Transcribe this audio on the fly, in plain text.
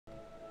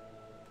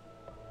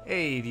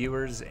Hey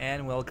viewers,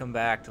 and welcome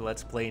back to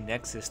Let's Play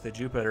Nexus, the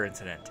Jupiter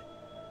incident.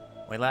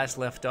 When we last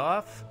left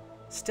off,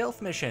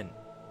 stealth mission.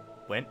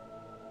 Went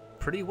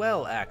pretty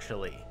well,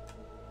 actually.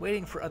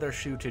 Waiting for other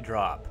shoe to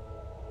drop.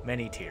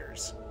 Many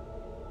tears.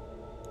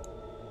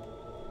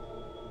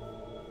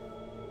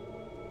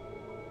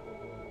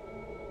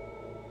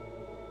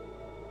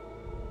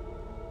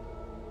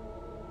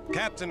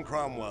 Captain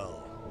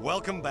Cromwell,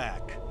 welcome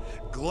back.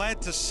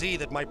 Glad to see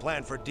that my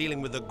plan for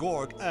dealing with the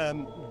Gorg,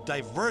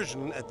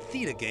 diversion at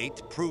Theta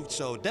Gate proved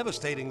so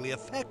devastatingly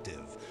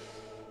effective.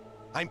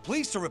 I'm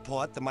pleased to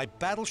report that my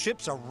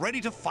battleships are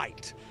ready to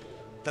fight.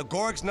 The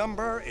Gorg's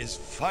number is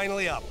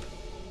finally up.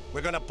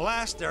 We're gonna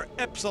blast their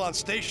Epsilon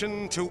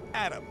station to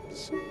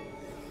atoms.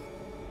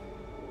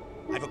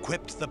 I've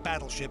equipped the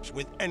battleships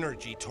with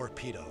energy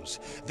torpedoes.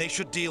 They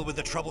should deal with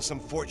the troublesome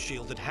fort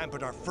shield that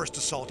hampered our first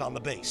assault on the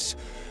base.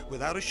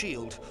 Without a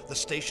shield, the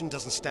station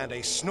doesn't stand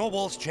a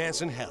snowball's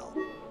chance in hell.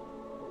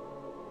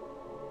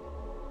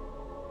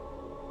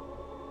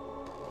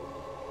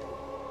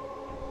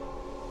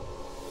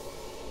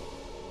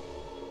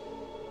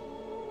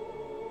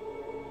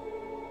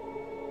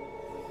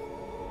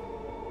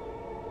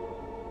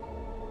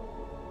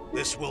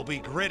 This will be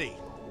gritty,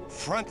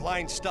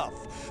 frontline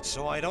stuff,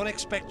 so I don't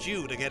expect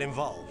you to get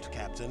involved,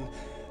 Captain.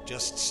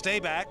 Just stay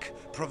back,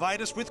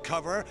 provide us with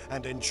cover,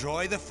 and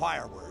enjoy the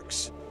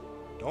fireworks.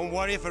 Don't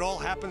worry if it all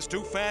happens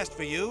too fast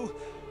for you.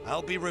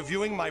 I'll be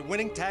reviewing my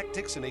winning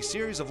tactics in a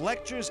series of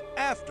lectures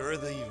after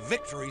the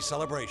victory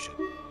celebration.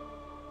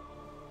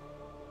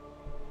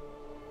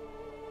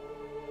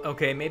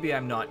 Okay, maybe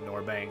I'm not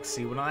Norbank.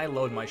 See, when I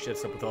load my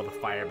ships up with all the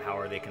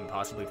firepower they can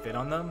possibly fit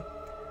on them,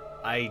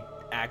 I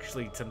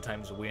actually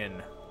sometimes win,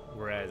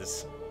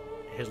 whereas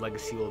his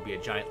legacy will be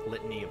a giant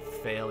litany of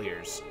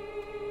failures.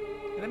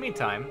 In the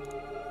meantime,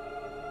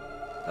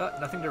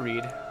 nothing to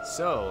read,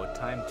 so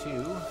time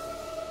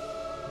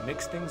to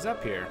mix things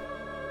up here.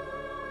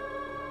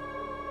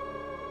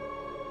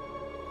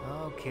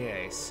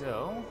 Okay,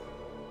 so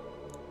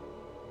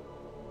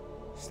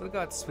still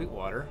got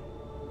Sweetwater.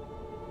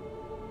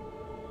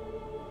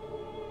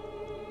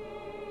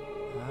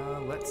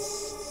 Let's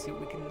see what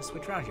we can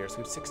switch around here. So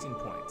we have 16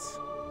 points.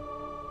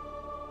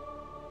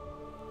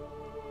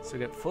 So we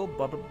got full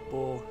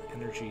bubbable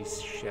energy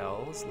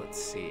shells.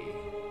 Let's see.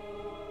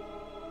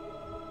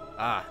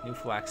 New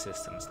flak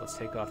systems. Let's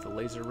take off the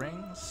laser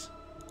rings.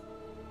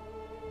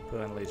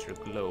 Put on laser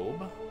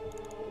globe.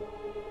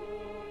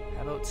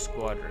 How about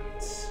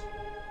squadrons?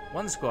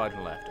 One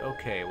squadron left.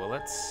 Okay, well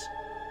let's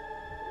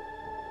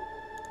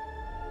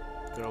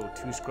throw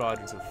 2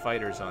 squadrons of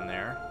fighters on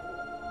there.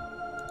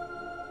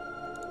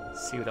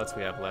 See what else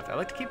we have left. I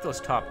like to keep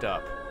those topped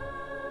up.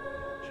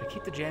 Should I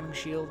keep the jamming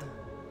shield?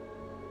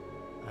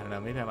 I don't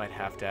know, maybe I might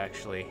have to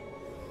actually. Do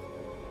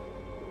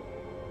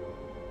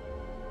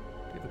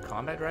we have a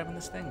combat drive on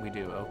this thing? We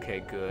do. Okay,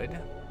 good.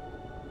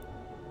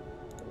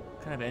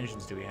 What kind of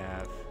engines do we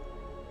have?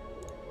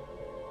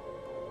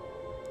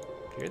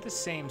 Okay, you're the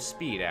same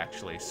speed,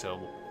 actually, so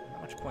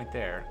not much point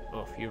there.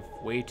 Oh, you're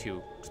way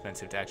too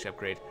expensive to actually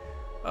upgrade.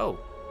 Oh,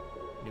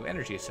 new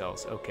energy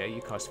cells. Okay,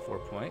 you cost 4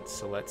 points,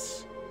 so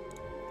let's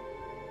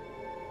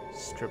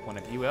strip one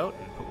of you out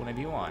and put one of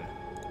you on.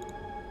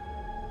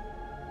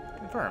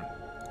 Confirm.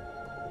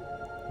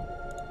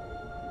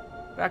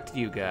 Back to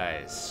you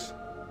guys.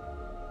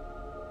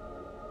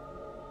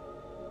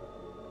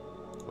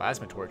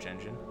 Plasma torch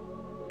engine.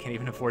 Can't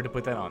even afford to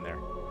put that on there.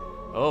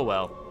 Oh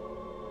well.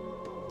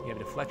 You have a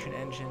deflection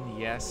engine,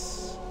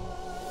 yes.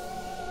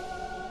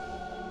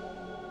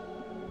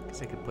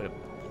 Guess I could put a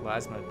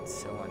plasma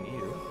cell on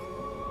you.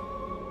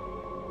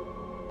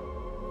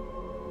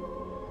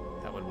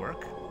 That would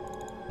work.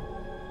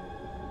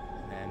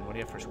 And then what do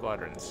you have for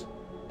squadrons?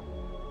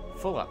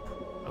 Full up.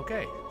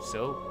 Okay,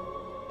 so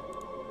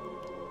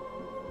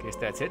guess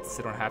that's it,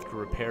 so I don't have to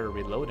repair or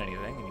reload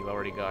anything, and you've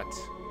already got.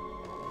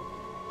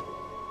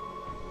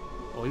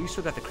 Oh, you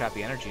still got the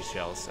crappy energy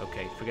shells.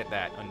 Okay, forget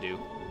that. Undo.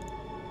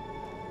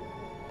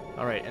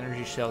 Alright,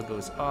 energy shell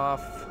goes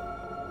off.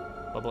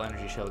 Bubble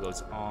energy shell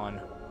goes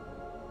on.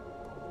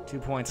 2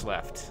 points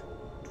left.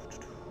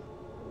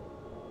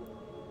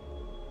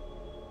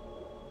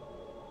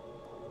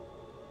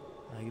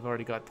 You've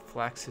already got the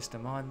flak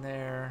system on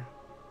there.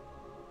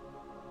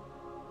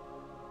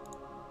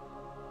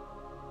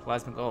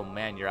 Plasma. Oh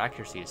man, your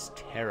accuracy is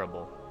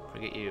terrible.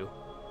 Forget you.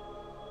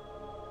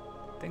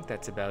 I think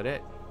that's about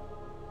it.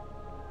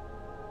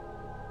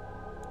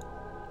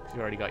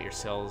 You already got your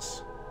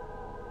cells.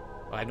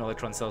 Well, I had no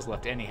electron cells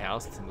left anyhow,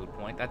 so it's a moot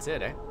point. That's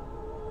it, eh?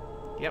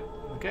 Yep.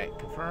 Okay,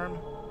 confirm.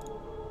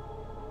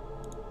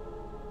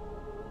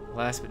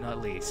 Last but not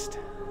least,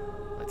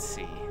 let's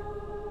see.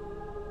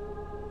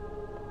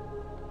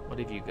 What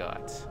have you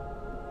got?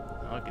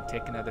 Oh, I can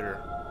take another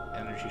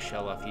energy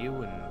shell off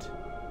you and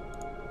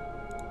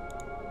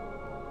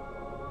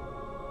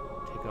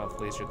take off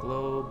laser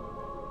globe.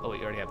 Oh wait,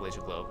 you already have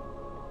laser globe.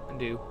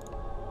 Undo.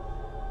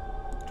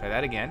 Try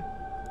that again.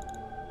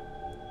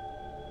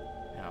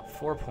 Now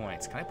 4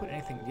 points. Can I put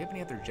anything? Do you have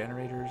any other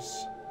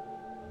generators?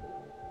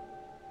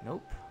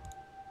 Nope.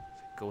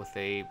 go with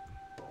a...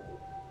 Do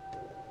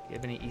you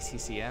have any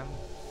ECCM?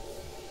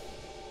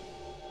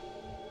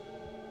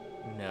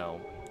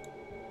 No.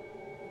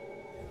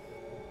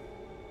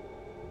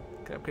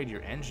 Could upgrade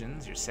your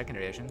engines, your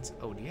secondary engines.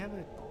 Oh, do you have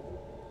a...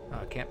 Oh,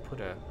 I can't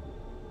put a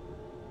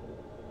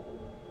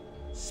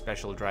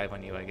special drive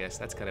on you, I guess.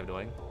 That's kind of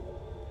annoying.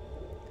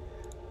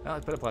 Well,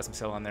 let's put a plasma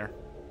cell on there.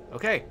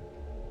 Okay.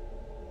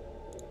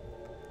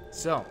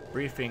 So,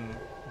 briefing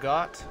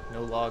got.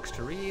 No logs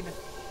to read.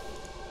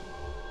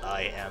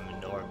 I am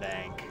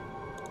Norbank.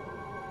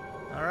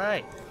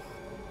 Alright.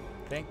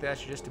 I think that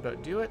should just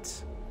about do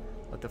it.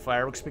 Let the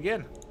fireworks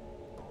begin.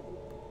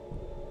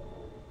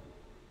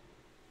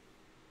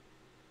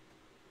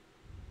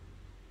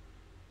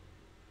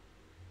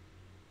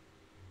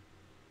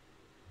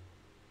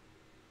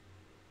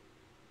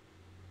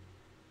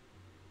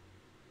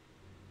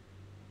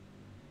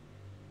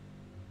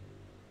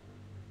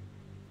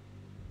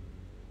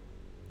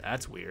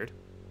 That's weird.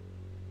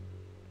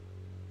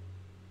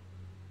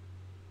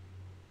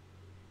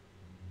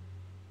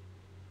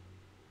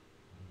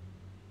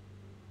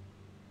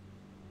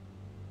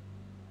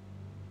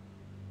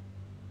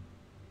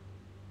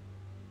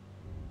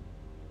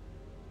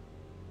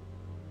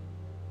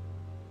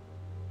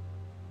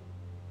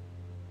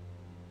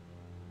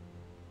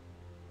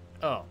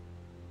 Oh.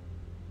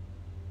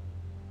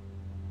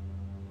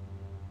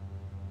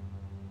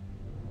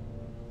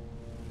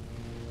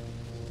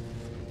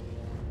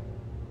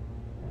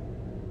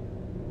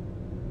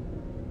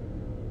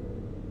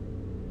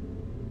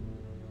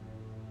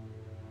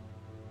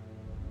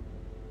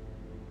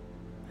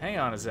 Hang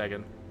on a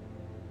second.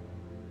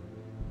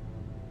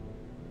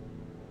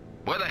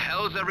 Where the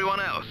hell's everyone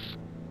else?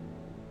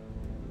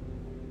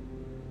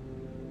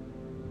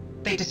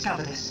 They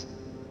discovered us.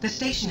 The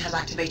station has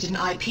activated an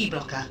IP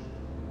blocker.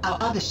 Our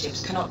other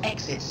ships cannot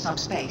exit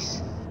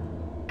subspace.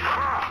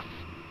 Ha!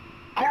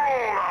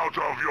 Crawl out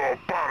of your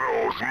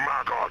burrows,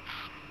 maggots!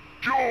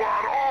 You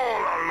are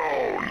all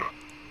alone!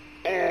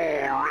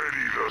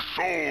 Already the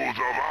souls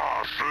of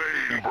our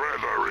slain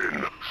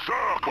brethren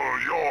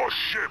circle your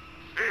ship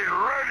in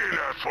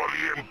readiness for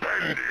the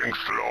impending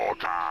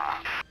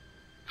slaughter.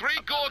 3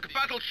 Gorg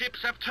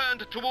battleships have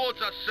turned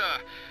towards us,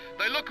 sir.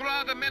 They look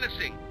rather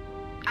menacing.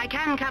 I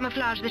can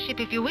camouflage the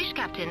ship if you wish,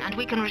 Captain, and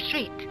we can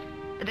retreat.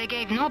 They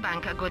gave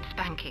Norbank a good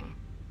spanking.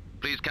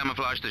 Please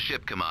camouflage the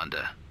ship,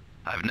 Commander.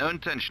 I have no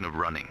intention of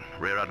running.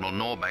 Rear Admiral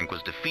Norbank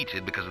was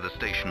defeated because of the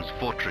station's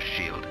fortress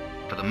shield.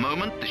 For the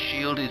moment, the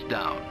shield is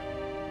down.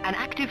 An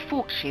active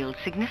fort shield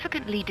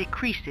significantly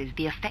decreases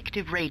the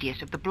effective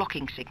radius of the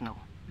blocking signal.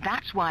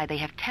 That's why they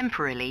have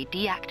temporarily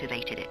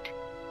deactivated it.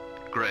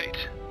 Great.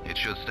 It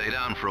should stay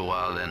down for a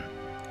while then.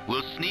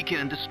 We'll sneak in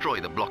and destroy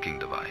the blocking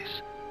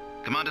device.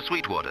 Commander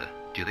Sweetwater,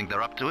 do you think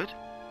they're up to it?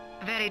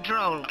 Very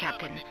droll,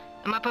 Captain.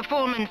 My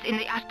performance in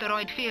the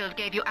asteroid field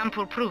gave you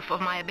ample proof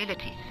of my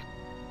abilities.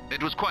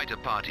 It was quite a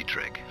party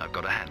trick, I've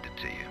got to hand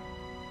it to you.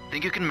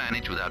 Think you can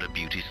manage without a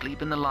beauty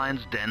sleep in the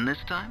lion's den this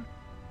time?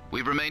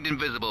 We've remained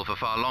invisible for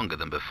far longer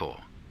than before.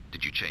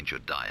 Did you change your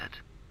diet?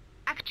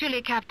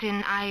 Actually,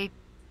 Captain, I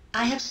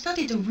have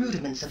studied the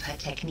rudiments of her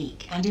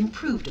technique and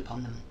improved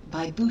upon them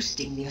by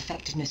boosting the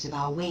effectiveness of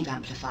our wave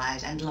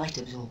amplifiers and light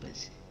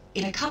absorbers.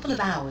 In a couple of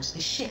hours,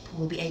 the ship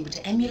will be able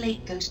to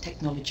emulate Ghost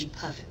technology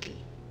perfectly.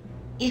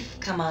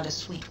 If Commander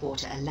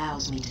Sweetwater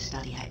allows me to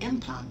study her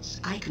implants,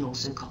 I can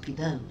also copy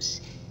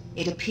those.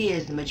 It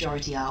appears the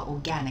majority are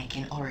organic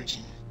in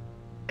origin.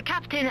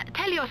 Captain,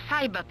 tell your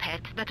cyber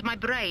pet that my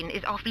brain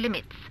is off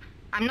limits.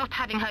 I'm not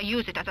having her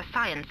use it as a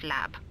science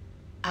lab.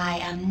 I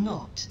am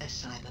not a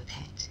cyber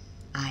pet.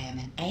 I am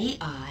an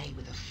AI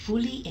with a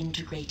fully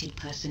integrated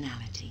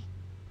personality.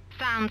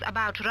 Sounds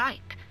about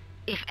right.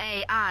 If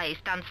AI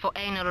stands for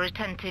anal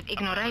retentive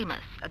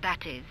ignoramus,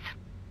 that is.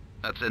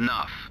 That's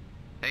enough.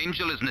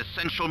 Angel is an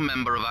essential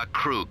member of our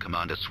crew,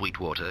 Commander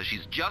Sweetwater.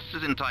 She's just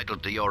as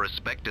entitled to your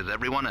respect as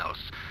everyone else.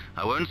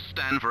 I won't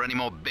stand for any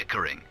more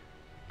bickering.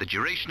 The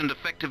duration and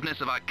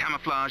effectiveness of our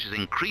camouflage is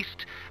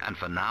increased, and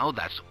for now,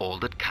 that's all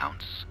that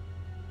counts.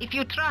 If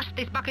you trust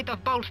this bucket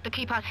of bolts to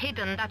keep us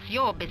hidden, that's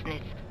your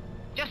business.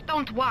 Just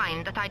don't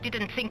whine that I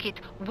didn't think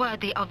it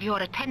worthy of your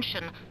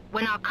attention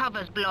when our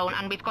cover's blown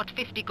and we've got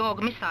 50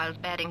 Gorg missiles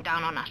bearing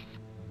down on us.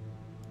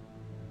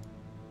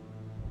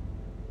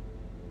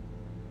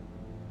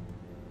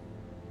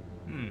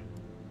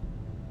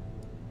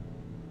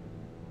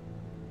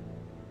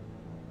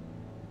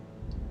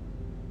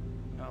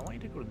 No, I want you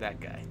to go to that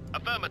guy.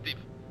 Affirmative.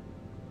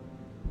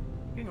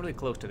 Getting really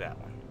close to that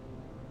one.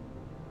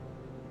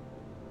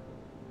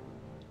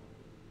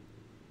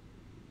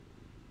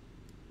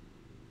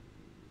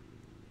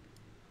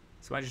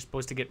 So am I just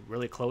supposed to get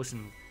really close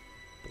and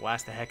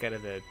blast the heck out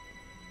of the...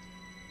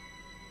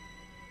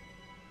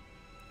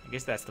 I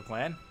guess that's the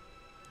plan.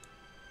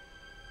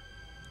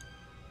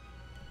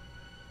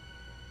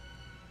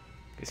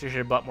 Guess I should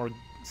have bought more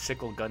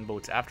sickle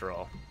gunboats after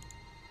all.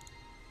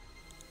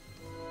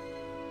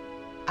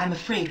 I'm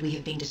afraid we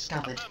have been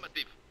discovered.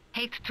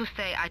 Hate to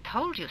say I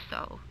told you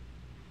so.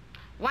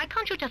 Why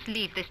can't you just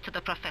leave this to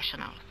the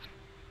professionals?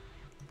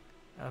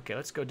 Okay,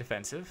 let's go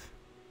defensive.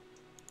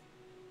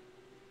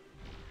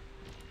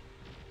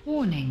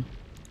 Warning.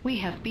 We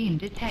have been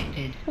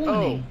detected.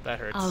 Warning. Oh, that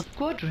hurts. Our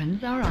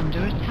squadrons are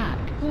under attack.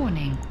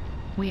 Warning.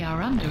 We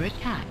are under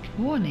attack.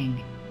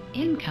 Warning.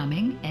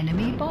 Incoming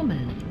enemy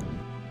bombers.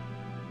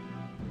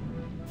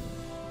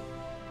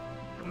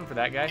 Coming for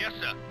that guy? Yes,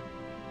 sir.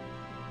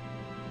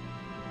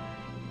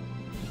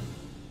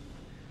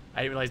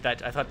 I didn't realize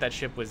that. I thought that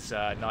ship was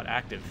not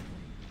active.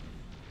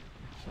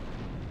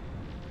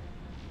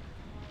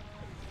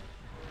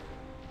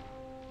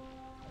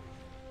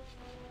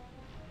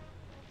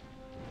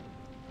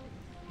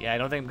 Yeah, I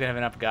don't think I'm gonna have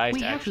enough guys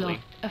to actually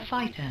lost a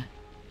fighter.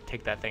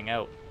 take that thing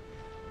out.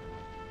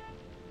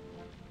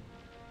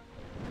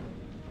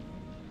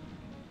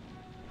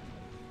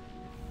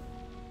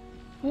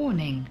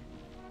 Warning.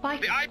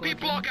 Fighter The IP squadron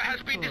blocker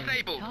has been destroyed.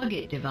 disabled.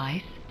 Target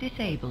device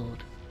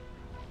disabled.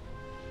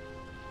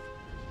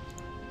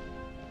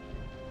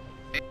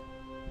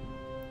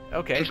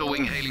 Okay. Angel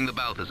Wing hailing the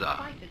Balthazar.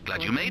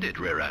 Glad you made it,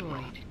 Rear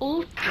Admiral.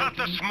 All Cut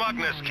the squadrons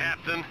smugness, married.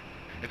 Captain.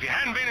 If you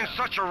hadn't been in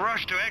such a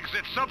rush to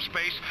exit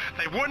subspace,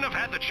 they wouldn't have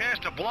had the chance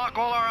to block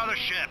all our other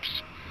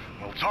ships.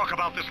 We'll talk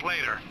about this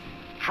later.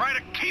 Try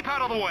to keep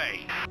out of the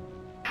way.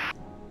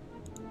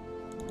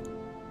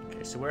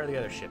 Okay, so where are the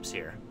other ships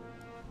here?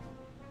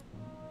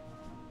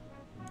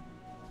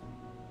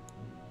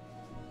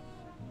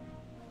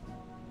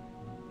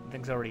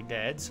 Thing's already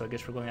dead, so I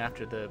guess we're going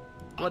after the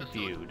Blood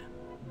Feud.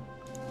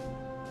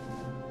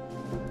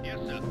 Yes,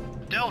 sir.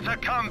 Delta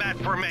combat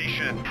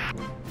formation.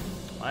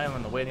 I am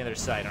on the way to the other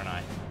side, aren't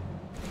I?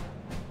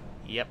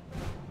 Yep.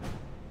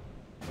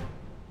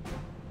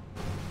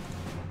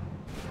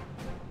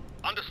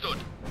 Understood.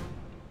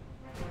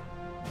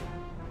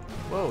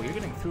 Whoa, you're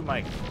getting through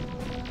my...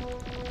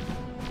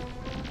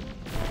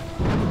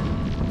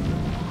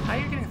 How are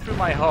you getting through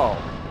my hull?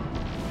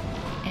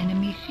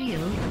 Enemy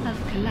shield has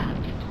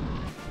collapsed.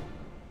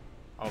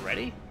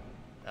 Already?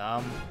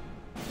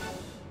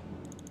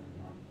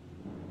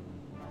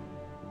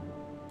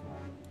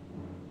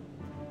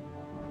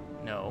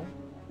 No.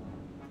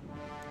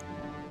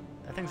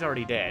 That thing's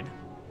already dead.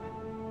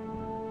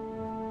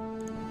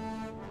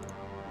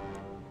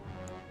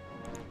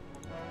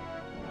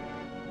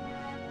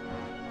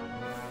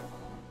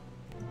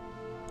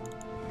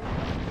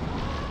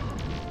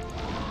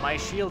 My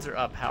shields are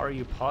up. How are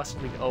you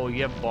possibly... Oh,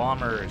 you have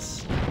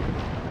bombers.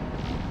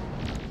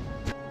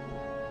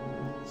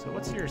 So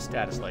what's your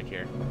status like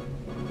here?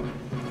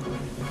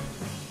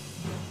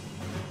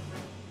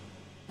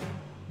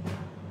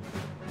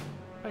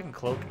 I can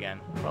cloak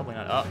again. Probably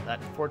not. Oh,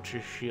 that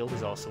fortress shield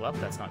is also up.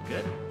 That's not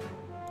good.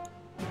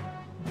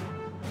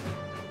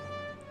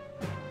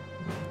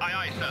 Aye,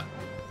 aye, sir.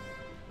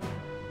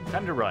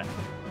 Time to run.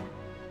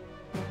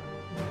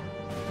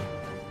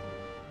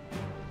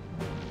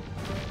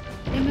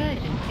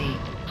 Emergency.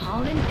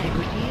 Hull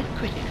integrity is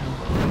critical.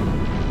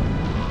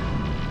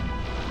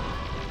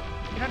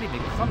 You're not even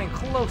coming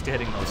close to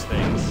hitting those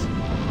things.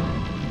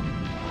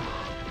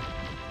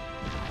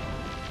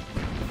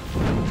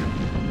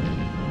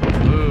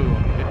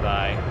 Boom.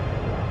 Goodbye.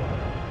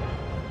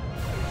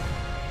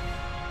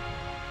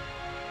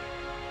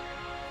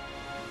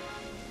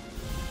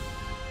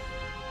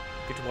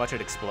 Get to watch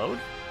it explode?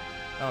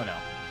 Oh no.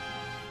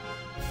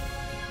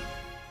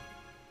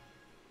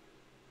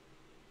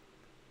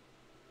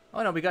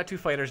 Oh no, we got 2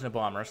 fighters and a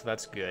bomber, so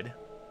that's good.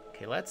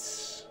 Okay,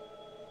 let's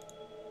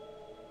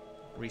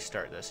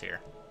restart this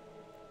here.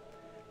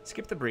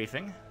 Skip the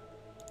briefing.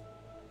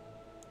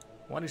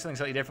 Want to do something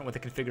slightly different with the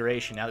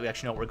configuration now that we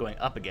actually know what we're going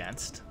up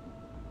against.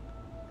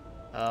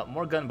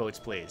 More gunboats,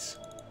 please.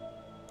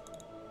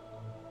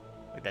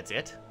 Wait, that's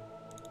it?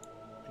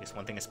 I guess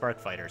one thing is spark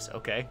fighters.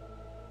 Okay.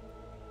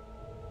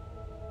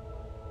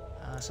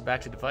 So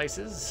back to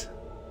devices.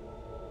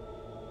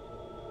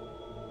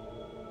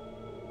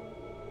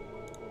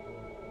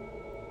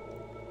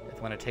 If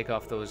I want to take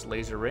off those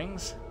laser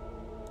rings.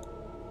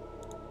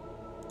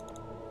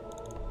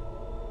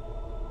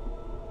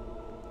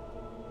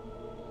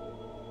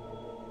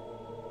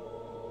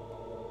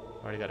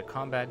 Already got a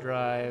combat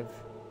drive.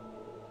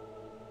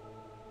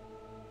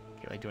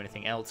 Can't really do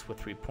anything else with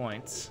 3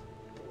 points.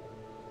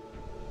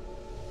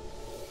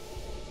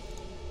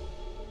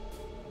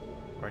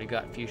 Already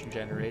got fusion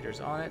generators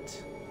on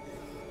it.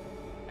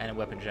 And a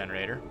weapon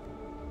generator.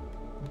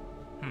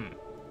 I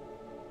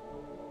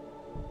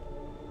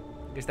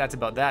guess that's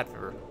about that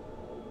for...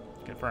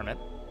 confirm it.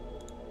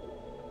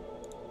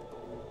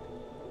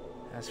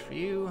 As for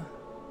you,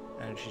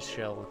 energy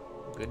shell,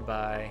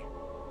 goodbye.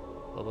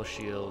 Bubble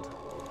shield,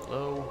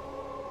 low.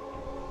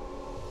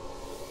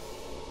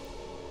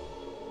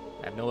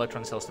 I have no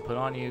electron cells to put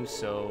on you,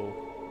 so...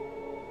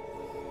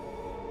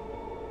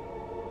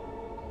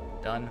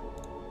 done.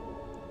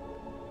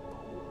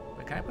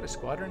 Wait, can I put a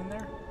squadron in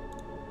there?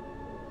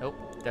 Nope,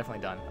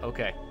 definitely done.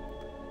 Okay.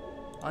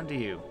 On to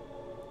you.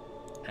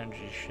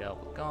 Energy shell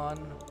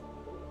gone.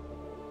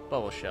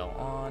 Bubble shell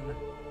on.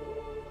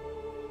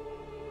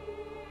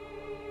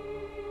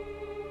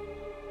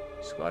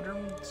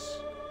 Squadrons?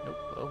 Nope,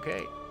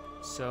 okay.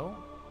 So...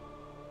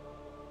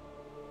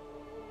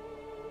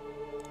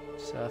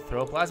 let's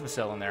throw a plasma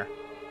cell in there.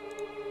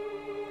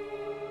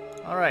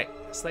 Alright,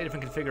 slightly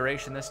different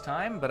configuration this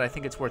time, but I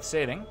think it's worth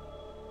saving.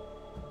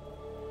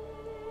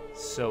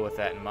 So with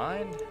that in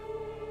mind,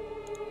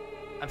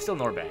 I'm still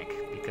Norbank,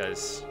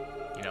 because,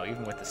 you know,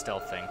 even with the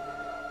stealth thing.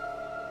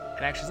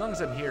 And actually, as long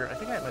as I'm here, I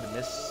think I might have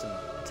missed some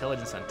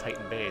intelligence on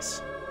Titan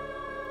Base.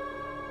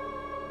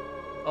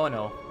 Oh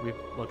no, we've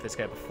looked at this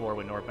guy before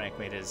when Norbank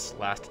made his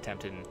last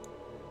attempt and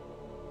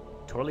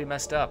totally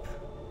messed up.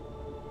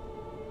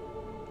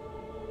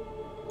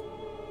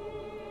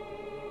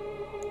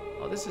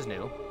 Oh, this is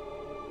new.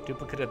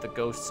 Duplicate of the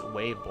Ghost's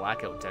wave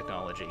blackout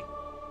technology.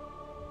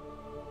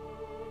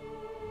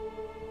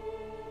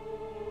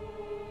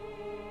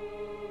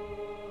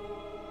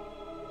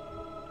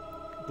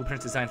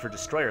 Blueprints designed for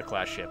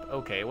destroyer-class ship.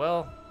 Okay,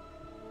 well,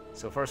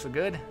 so far so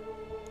good.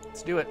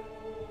 Let's do it.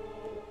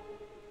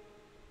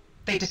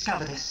 They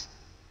discovered us.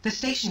 The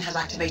station has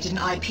activated an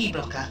IP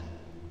blocker.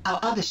 Our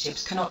other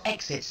ships cannot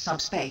exit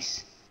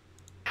subspace.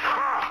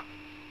 Ha!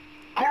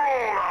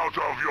 Crawl out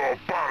of your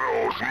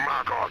burrows,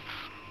 maggots!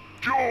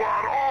 You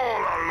are all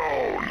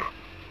alone!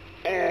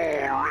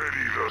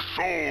 Already the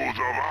souls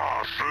of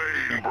our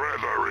slain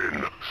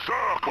brethren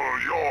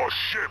circle your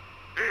ship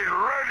in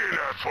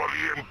readiness for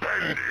the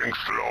impending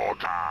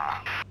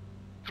slaughter!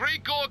 3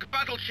 Gorg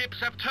battleships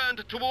have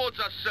turned towards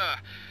us, sir.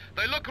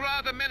 They look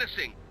rather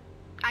menacing.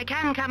 I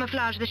can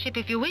camouflage the ship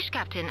if you wish,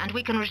 Captain, and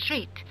we can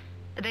retreat.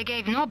 They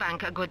gave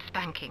Norbank a good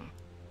spanking.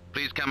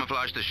 Please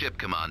camouflage the ship,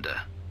 Commander.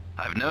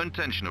 I have no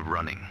intention of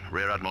running.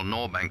 Rear Admiral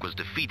Norbank was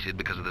defeated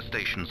because of the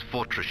station's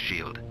fortress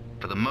shield.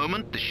 For the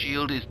moment, the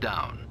shield is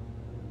down.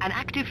 An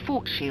active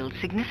fort shield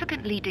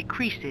significantly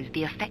decreases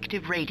the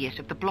effective radius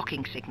of the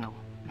blocking signal.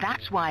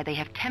 That's why they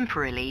have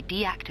temporarily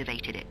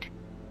deactivated it.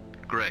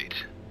 Great.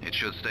 It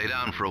should stay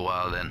down for a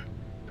while then.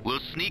 We'll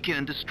sneak in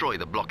and destroy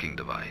the blocking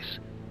device.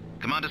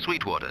 Commander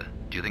Sweetwater,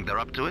 do you think they're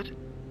up to it?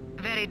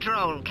 Very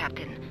droll,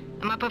 Captain.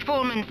 My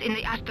performance in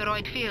the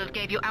asteroid field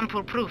gave you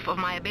ample proof of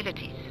my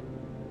abilities.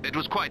 It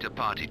was quite a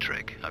party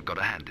trick, I've got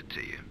to hand it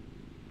to you.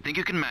 Think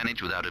you can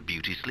manage without a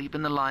beauty sleep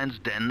in the lion's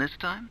den this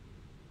time?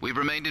 We've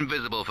remained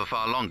invisible for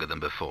far longer than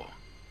before.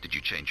 Did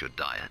you change your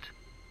diet?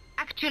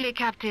 Actually,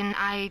 Captain,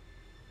 I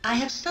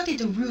have studied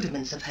the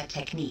rudiments of her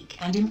technique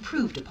and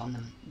improved upon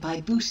them by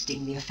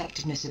boosting the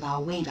effectiveness of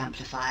our wave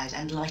amplifiers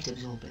and light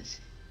absorbers.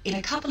 In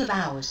a couple of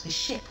hours, the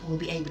ship will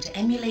be able to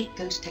emulate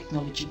Ghost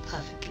technology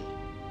perfectly.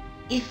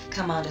 If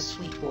Commander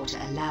Sweetwater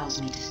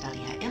allows me to study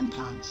her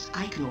implants,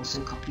 I can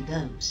also copy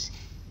those.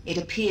 It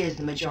appears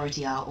the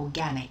majority are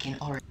organic in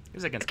origin.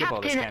 Because I can skip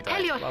all this, can't I?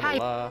 tell your Blah, blah,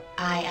 blah.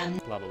 I am...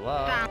 Blah, blah,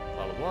 blah.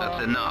 Blah, blah, blah.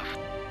 That's enough.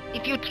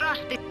 If you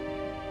trust it...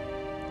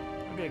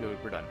 Okay, good.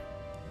 We're done.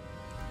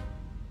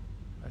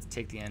 Let's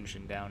take the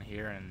engine down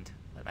here and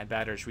let my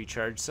batteries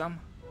recharge some.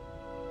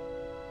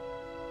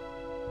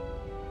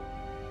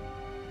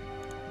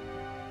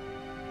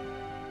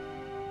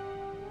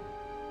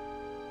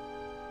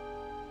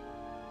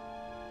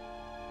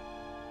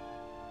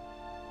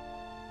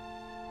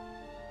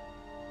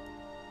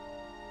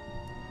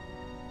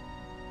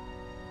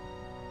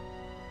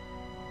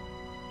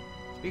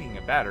 Speaking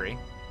of battery,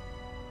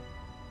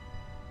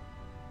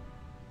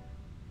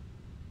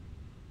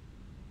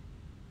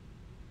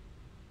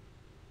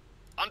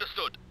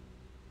 Understood.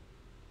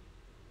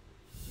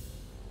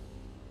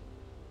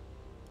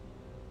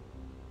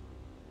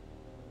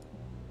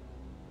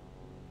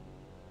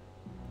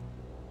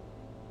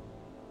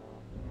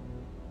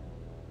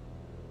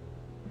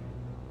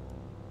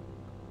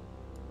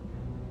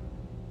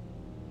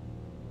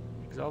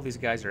 because all these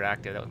guys are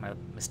active. That was my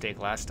mistake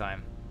last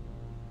time.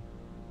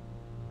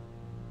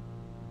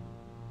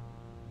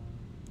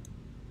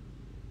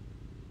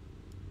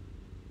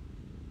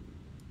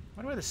 I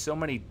wonder why there's so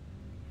many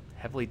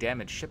heavily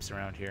damaged ships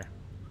around here.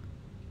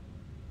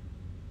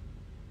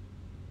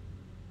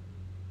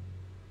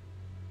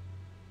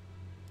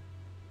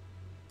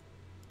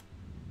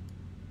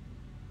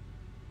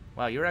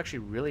 Wow, you're actually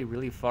really,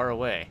 really far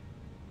away.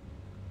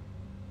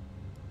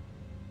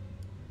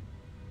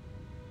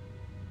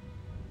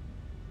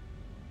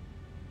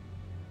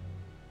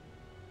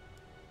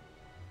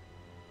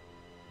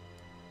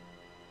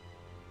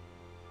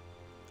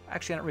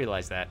 Actually, I didn't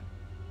realize that.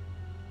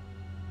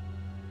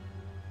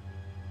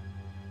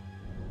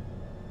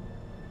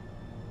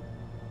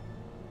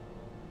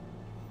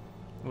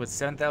 With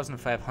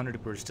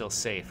 7,500, we're still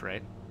safe,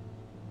 right?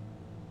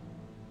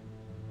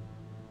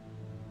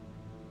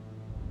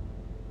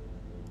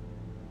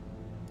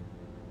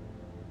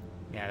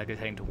 Yeah, that guy's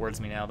heading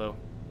towards me now, though.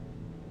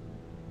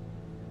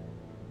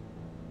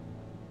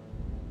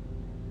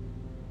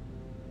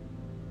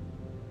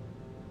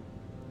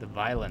 The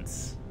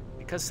violence.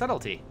 Because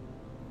subtlety.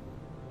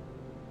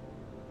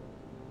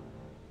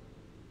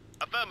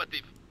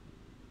 Affirmative.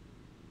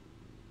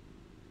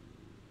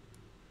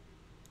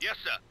 Yes,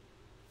 sir.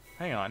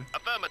 Hang on.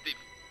 Affirmative.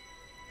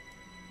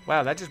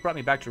 Wow, that just brought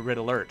me back to Red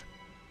Alert.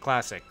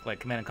 Classic, like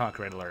Command and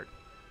Conquer Red Alert.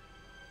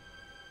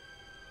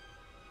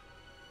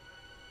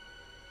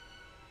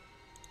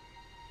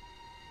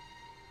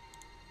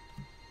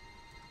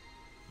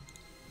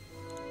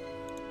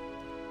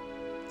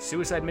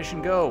 Suicide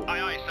mission, go! Aye,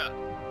 aye, sir.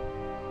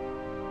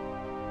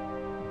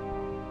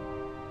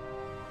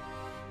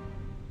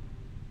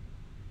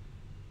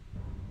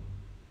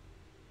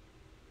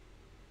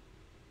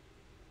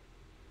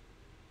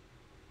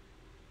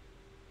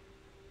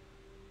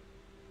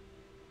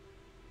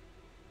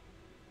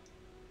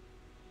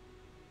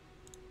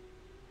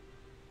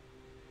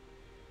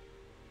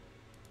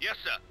 Yes,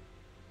 sir.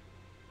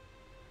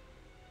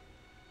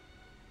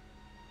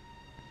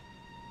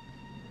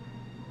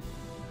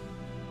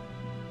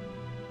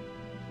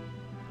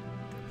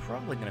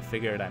 Probably gonna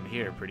figure out I'm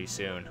here pretty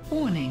soon.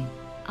 Warning.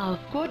 Our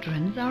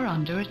squadrons are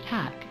under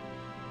attack.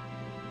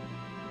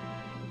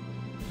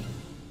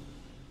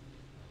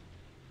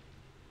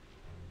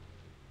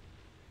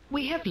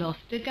 We have lost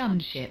a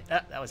gunship.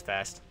 Ah, that was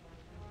fast.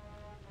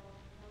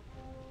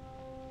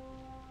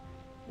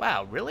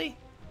 Wow, really?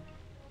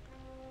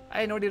 I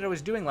had no idea what I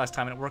was doing last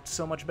time and it worked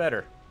so much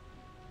better.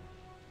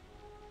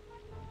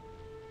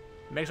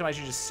 Next time I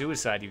should just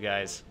suicide you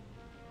guys.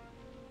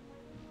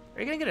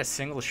 Are you gonna get a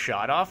single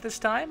shot off this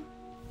time?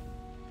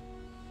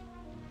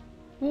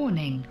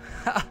 Warning.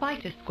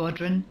 Fighter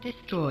squadron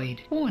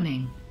destroyed.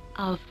 Warning.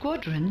 Our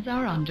squadrons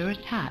are under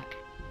attack.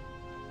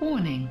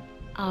 Warning.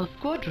 Our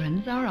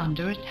squadrons are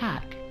under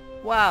attack.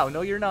 Wow,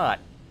 no you're not.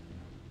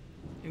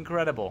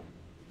 Incredible.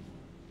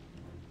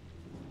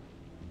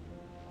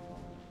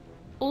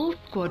 All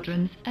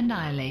squadrons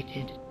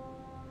annihilated.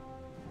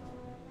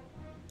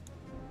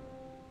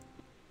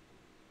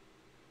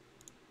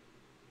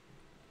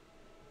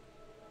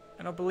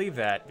 I don't believe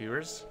that,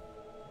 viewers.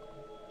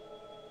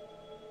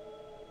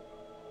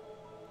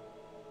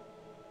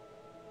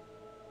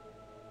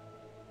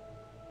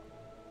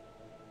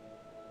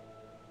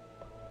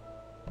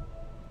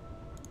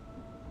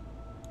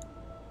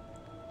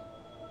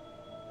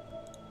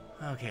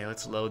 Okay,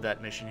 let's load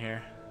that mission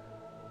here.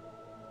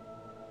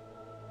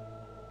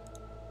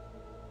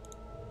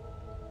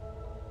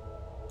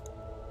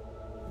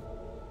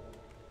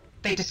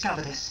 They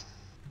discovered us.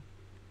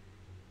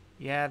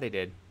 Yeah, they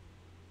did.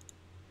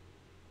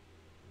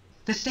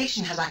 The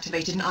station has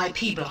activated an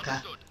IP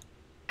blocker.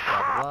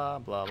 Blah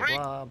blah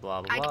blah blah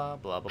blah blah blah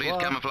blah Please blah.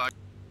 camouflage.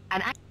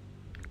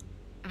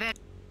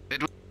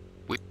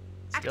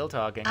 Still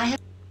talking. I have...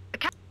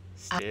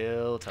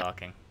 Still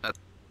talking.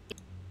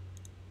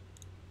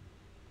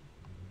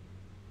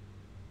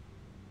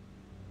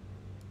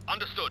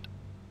 Understood.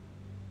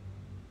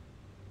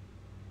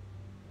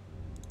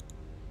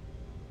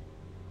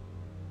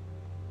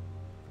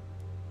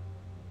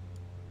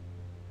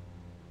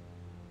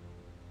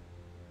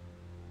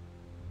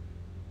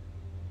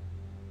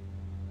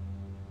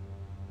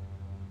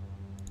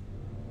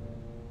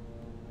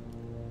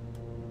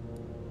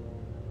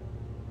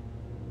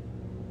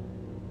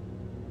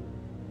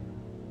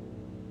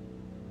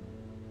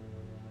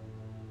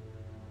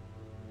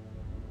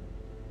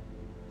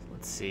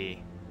 Let's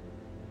see.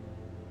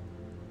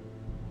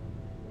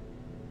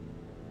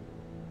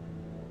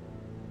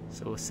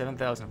 So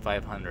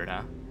 7,500,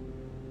 huh?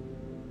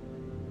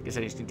 Guess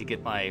I just need to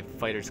get my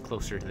fighters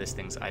closer to this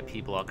thing's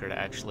IP blocker to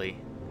actually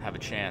have a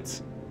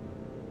chance.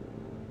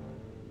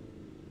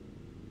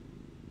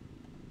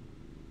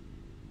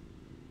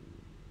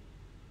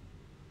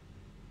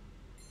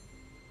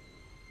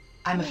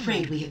 I'm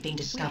afraid we have been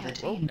discovered.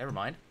 Oh, never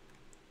mind.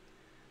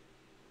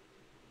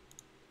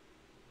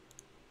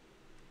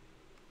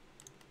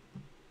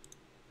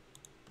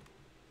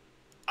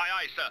 Aye,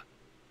 aye, sir.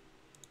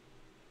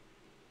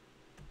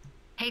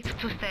 Hate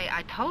to say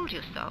I told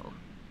you so.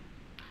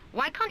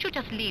 Why can't you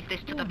just leave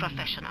this to the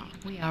professionals?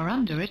 We are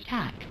under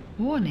attack.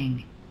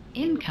 Warning.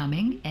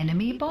 Incoming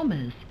enemy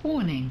bombers.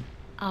 Warning.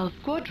 Our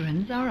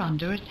squadrons are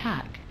under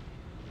attack.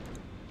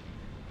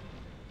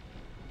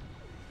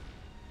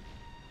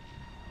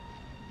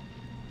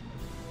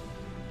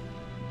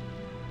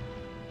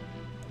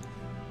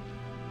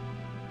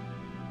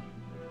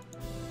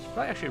 Should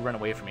probably actually run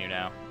away from you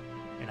now,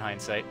 in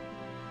hindsight.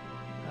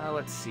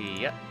 Let's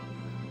see. Yep.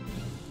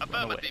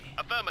 Affirmative, away.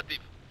 affirmative.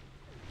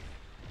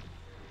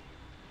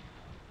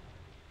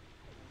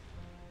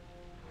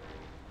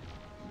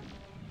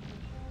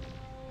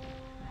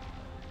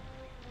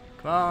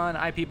 Come on,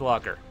 IP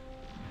blocker.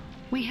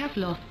 We have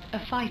lost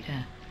a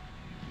fighter.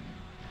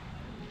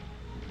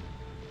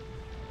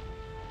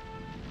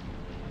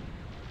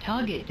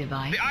 Target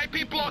device. The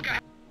IP blocker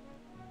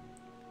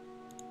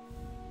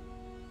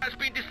has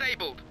been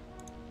disabled.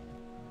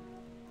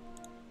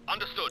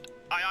 Understood.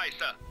 Aye, aye,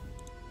 sir.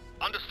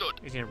 Understood.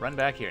 He's gonna run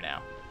back here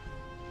now.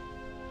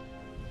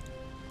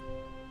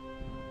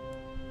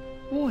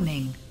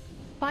 Warning.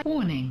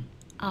 Warning.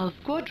 Our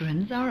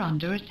squadrons are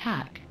under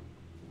attack.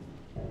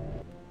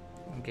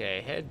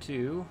 Okay, head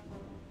to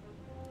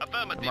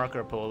Affirmative.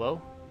 Marco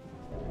Polo.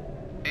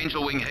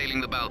 Angel Wing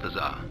hailing the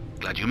Balthazar.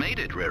 Glad you made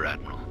it, Rear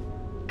Admiral.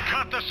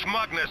 Cut the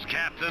smugness,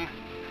 Captain.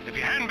 If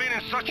you hadn't been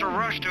in such a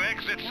rush to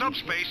exit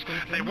subspace,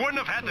 they wouldn't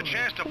have had the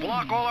chance to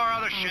block all our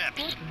other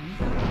ships.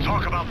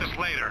 Talk about this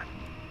later.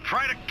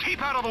 Try to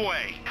keep out of the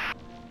way.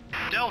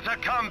 Delta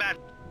Combat.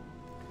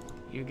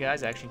 You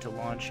guys actually need to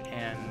launch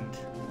and...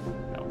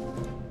 No.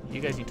 You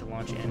guys need to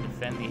launch and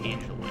defend the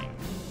Angel Wing.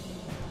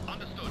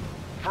 Understood.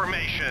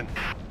 Formation.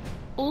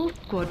 All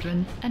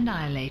squadrons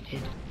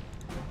annihilated.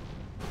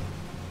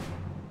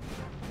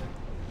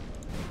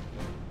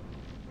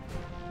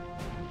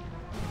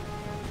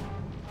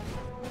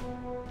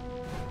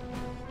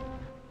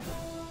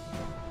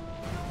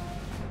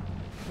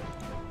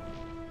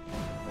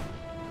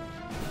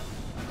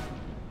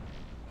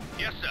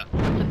 Yes, sir.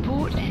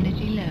 Support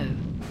energy low.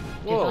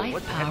 Whoa, Device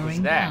what the heck was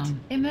powering that? down.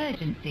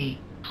 Emergency.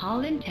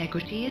 Hull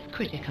integrity is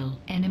critical.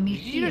 Enemy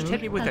Did you shield just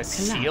hit me with a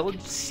has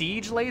collapsed.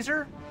 siege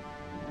laser?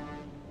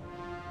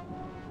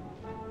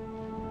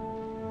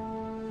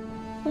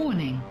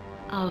 Warning.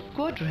 Our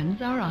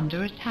squadrons are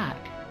under attack.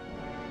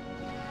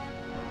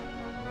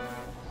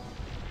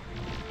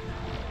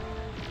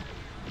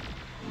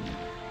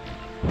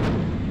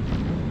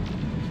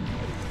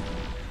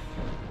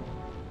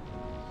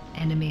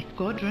 Enemy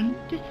squadron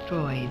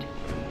destroyed.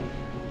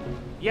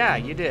 Yeah,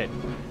 you did.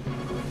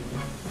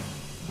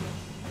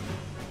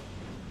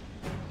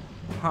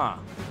 Huh.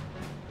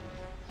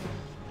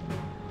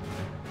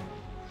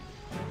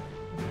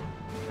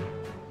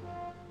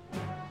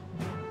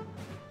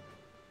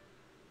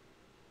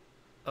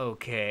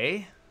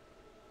 Okay.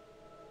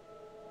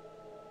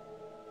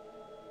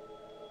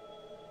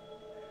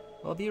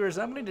 Well, viewers,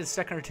 I'm going to need a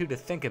second or two to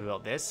think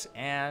about this,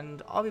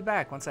 and I'll be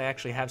back once I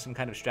actually have some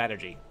kind of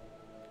strategy.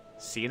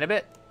 See you in a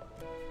bit.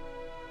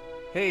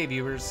 Hey,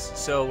 viewers.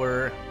 So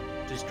we're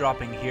just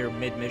dropping here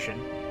mid-mission.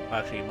 Well,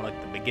 actually, more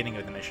like the beginning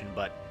of the mission,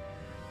 but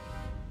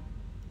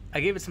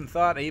I gave it some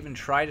thought. I even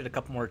tried it a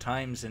couple more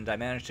times, and I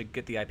managed to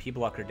get the IP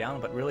blocker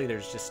down, but really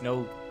there's just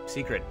no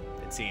secret,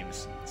 it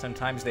seems.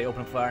 Sometimes they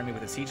open fire on me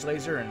with a siege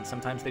laser, and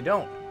sometimes they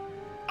don't.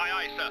 Aye,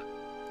 aye, sir.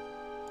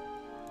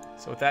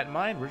 So with that in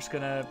mind, we're just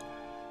gonna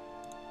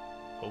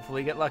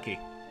hopefully get lucky.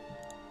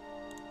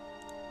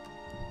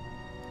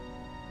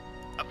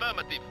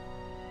 Affirmative.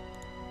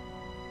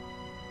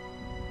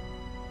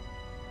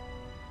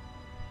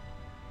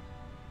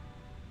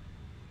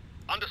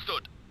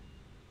 Understood.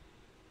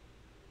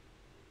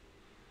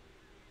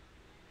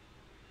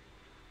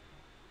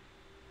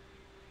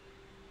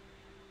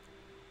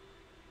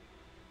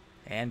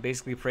 And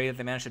basically pray that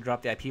they manage to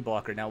drop the IP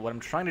blocker. Now, what I'm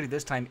trying to do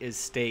this time is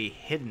stay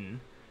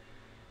hidden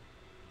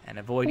and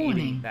avoid eating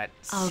Warning. that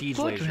Our siege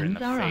laser in squadrons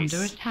the are face.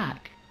 under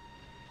attack.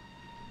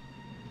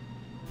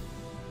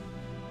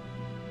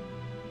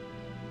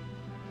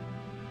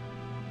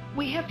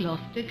 We have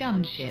lost a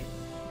gunship.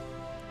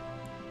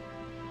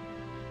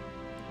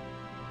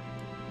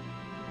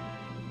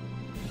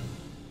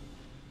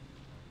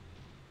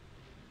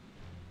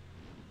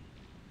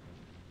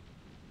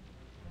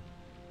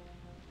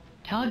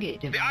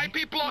 Target The device.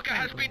 IP blocker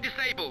has been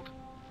disabled.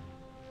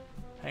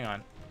 Hang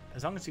on.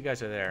 As long as you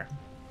guys are there.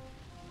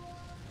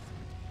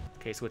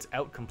 Okay, so it's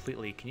out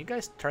completely. Can you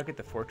guys target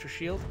the fortress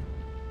shield?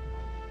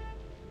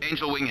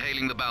 Angel Wing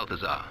hailing the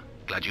Balthazar.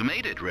 Glad you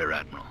made it, Rear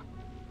Admiral.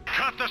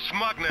 Cut the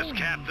smugness,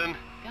 Captain.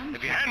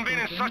 If you hadn't been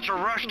in such a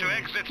rush to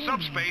exit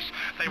subspace,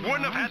 they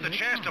wouldn't have had the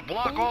chance to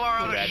block all our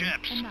other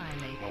ships.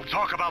 We'll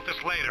talk about this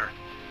later.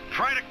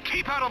 Try to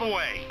keep out of the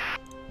way.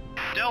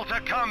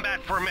 Delta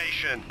combat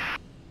formation.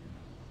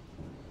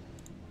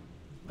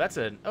 That's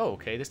a... Oh,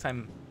 okay. This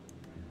time,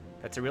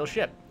 that's a real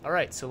ship. All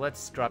right, so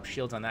let's drop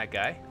shields on that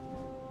guy.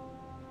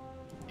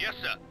 Yes,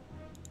 sir.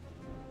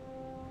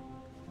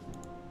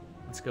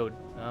 Let's go...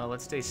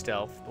 let's stay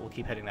stealth, but we'll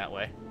keep heading that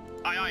way.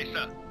 Aye, aye,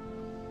 sir.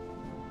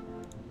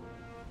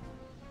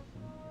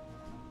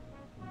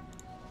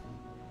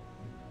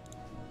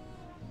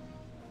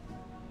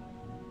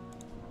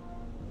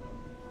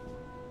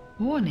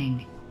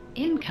 Warning.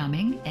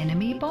 Incoming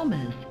enemy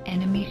bombers.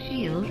 Enemy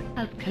shield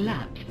has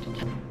collapsed.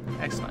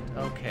 Excellent.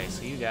 Okay,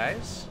 so you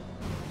guys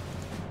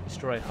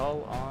destroy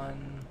hull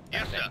on...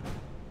 Yes, that sir.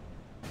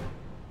 thing.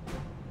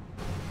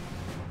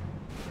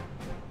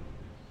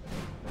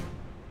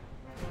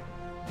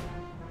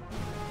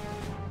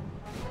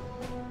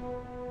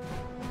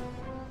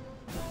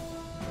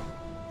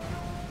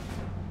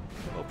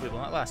 Hopefully it will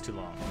not last too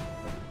long.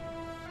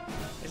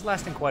 It's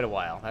lasting quite a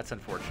while. That's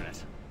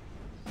unfortunate.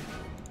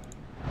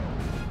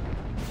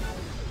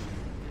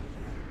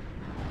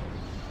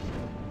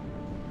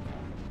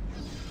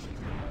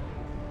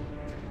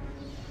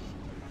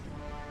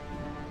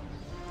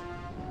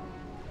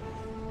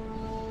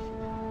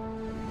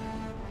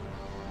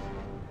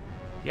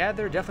 Yeah,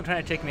 they're definitely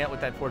trying to take me out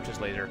with that fortress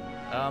laser.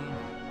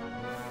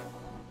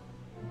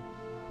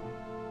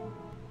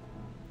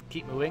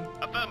 Keep moving.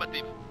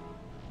 Affirmative.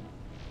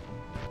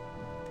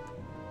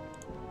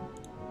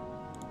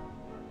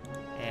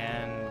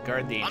 And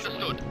guard the Angel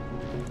Wing. Understood.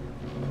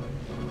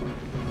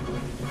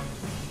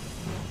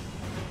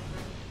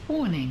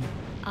 Warning.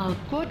 Our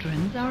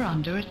squadrons are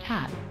under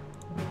attack.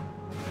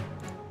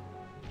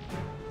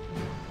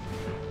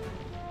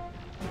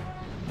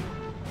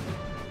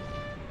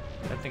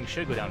 That thing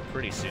should go down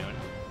pretty soon.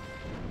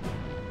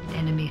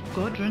 Enemy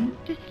squadron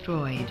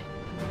destroyed.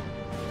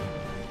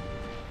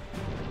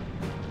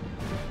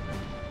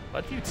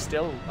 But dude's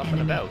still up and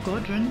Enemy about.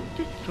 squadron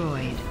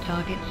destroyed.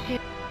 Target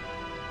ship.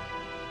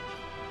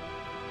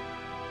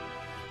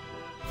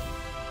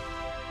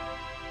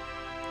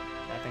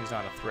 That thing's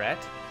not a threat.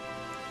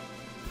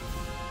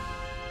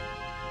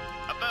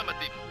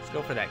 Affirmative. Let's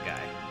go for that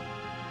guy.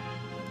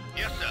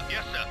 Yes, sir.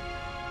 Yes, sir.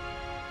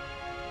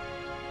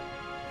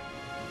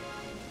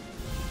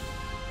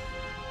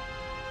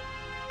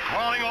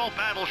 Calling all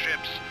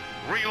battleships.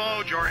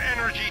 Reload your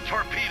energy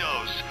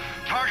torpedoes.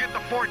 Target the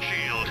fort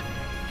shield.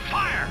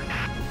 Fire!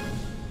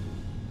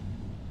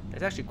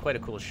 It's actually quite a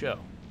cool show.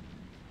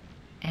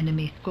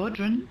 Enemy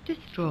squadron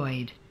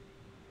destroyed.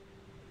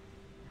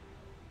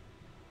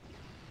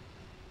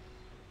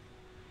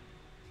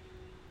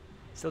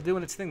 Still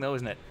doing its thing though,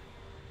 isn't it?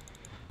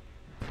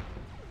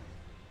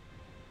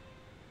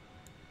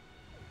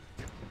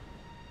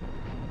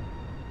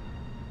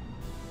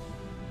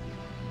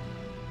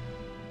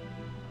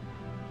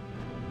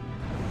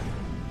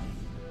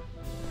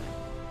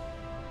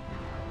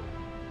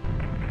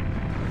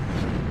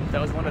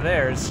 That was one of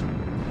theirs.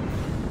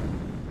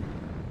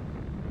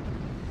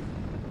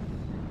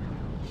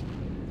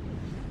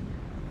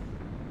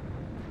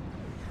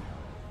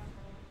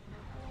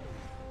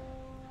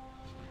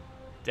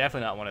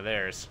 Definitely not one of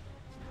theirs.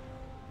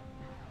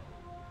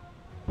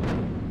 Come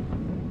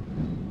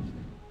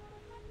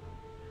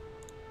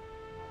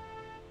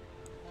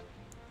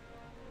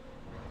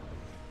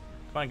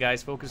on,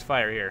 guys, focus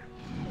fire here.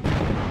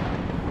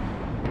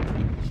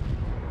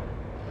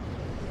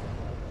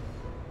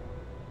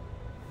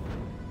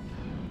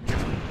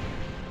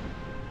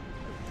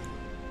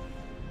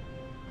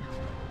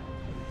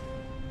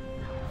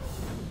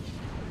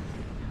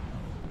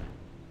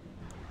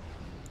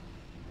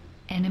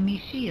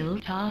 Enemy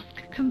shield task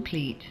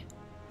complete.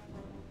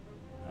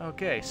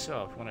 Okay,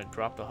 so if you want to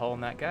drop the hull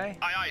on that guy.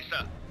 Aye, aye,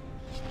 sir.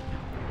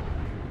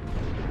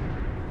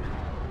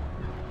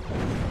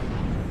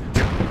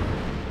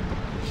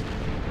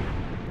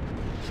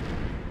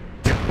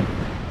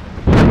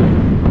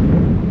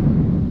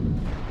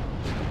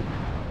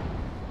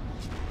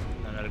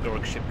 Another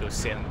Gorg ship goes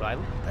sailing by.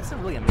 That's a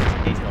really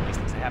amazing detail on these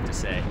things, I have to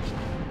say.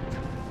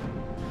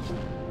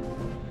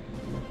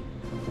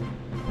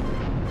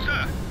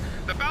 Sir,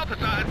 the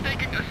Balthazar has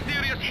taken a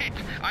serious hit.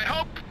 I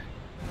hope...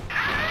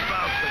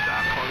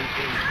 Balthazar calling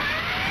Angel.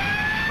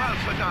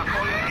 Balthazar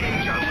calling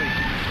Angel Wing.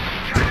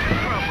 Captain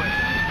Cromwell.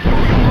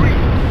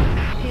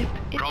 Ship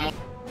is Cromwell.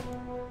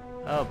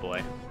 Oh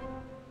boy.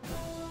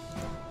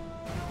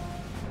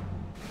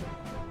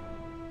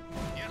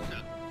 Yes,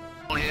 sir.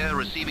 Here,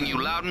 receiving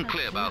you loud and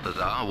clear,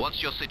 Balthazar.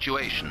 What's your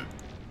situation?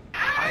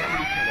 I am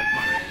Lieutenant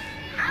Morris.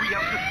 We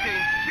have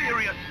sustained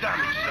serious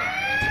damage, sir.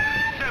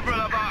 Several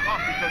of our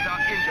officers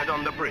are injured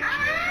on the bridge.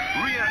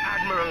 Rear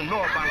Admiral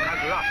Norbank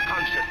has lost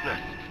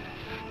consciousness.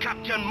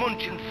 Captain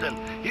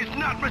Munchinson is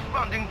not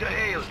responding to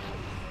hails.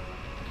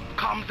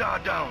 Comms are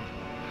down.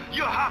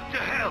 You have to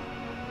help.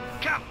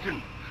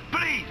 Captain,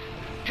 please,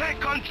 take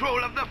control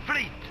of the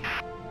fleet.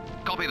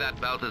 Copy that,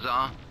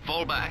 Balthazar.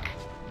 Fall back.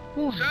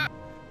 warning. Sir,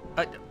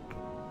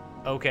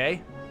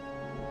 Okay.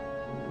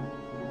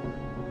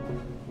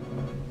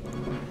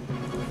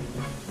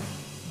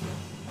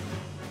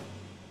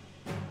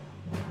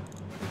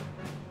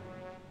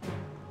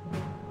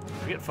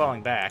 Forget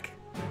falling back.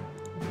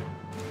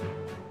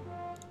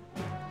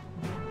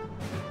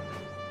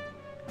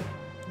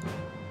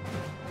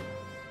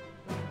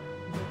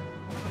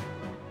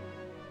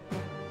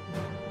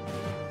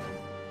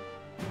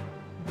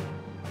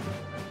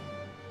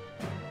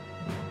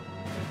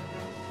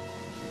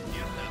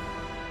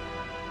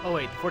 Oh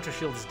wait, the fortress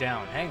shield is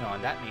down. Hang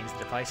on, that means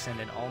that if I send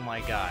in all my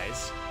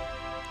guys...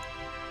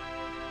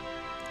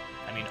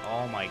 I mean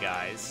all my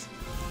guys...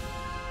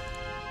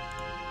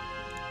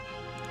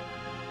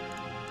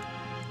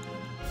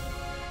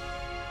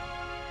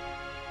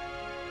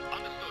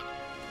 understood.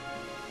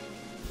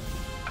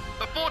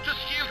 The fortress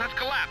shield has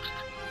collapsed.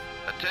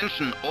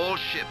 Attention, all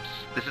ships.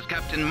 This is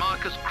Captain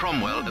Marcus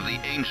Cromwell of the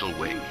Angel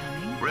Wing.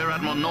 Rear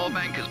Admiral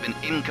Norbank has been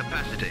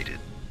incapacitated.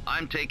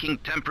 I'm taking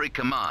temporary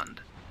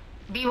command.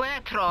 Beware,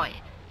 Troy.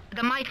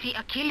 The mighty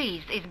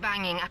Achilles is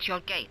banging at your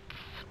gates.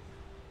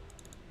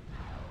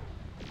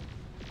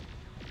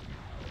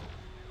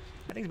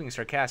 I think he's being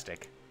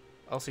sarcastic.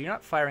 Also, you're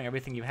not firing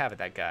everything you have at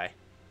that guy.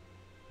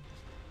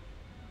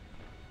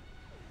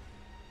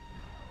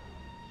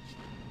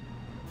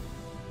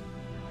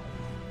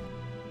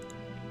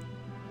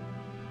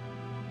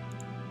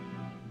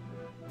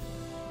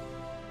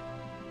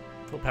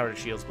 Full power to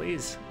shields,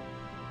 please.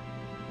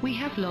 We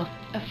have lost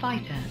a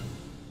fighter.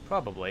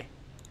 Probably.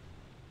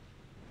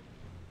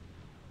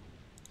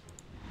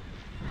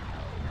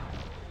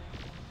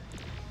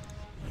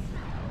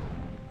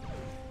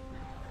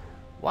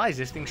 Why is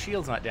this thing's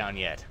shields not down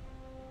yet?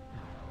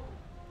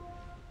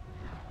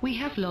 We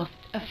have lost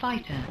a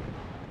fighter.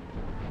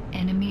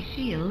 Enemy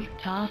shield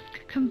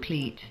task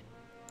complete.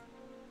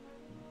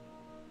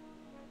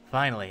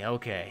 Finally,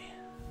 okay.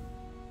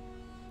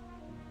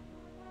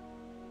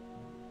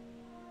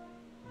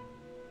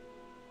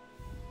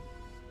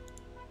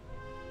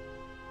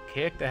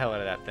 Kick the hell out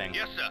of that thing.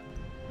 Yes, sir.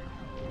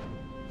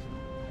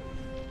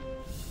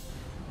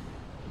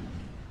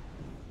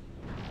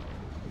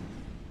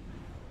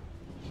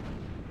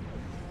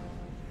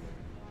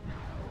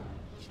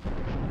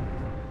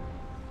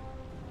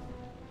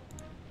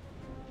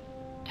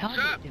 Target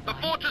Sir, the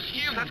device fortress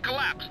shield has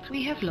collapsed.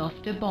 We have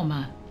lost a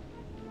bomber.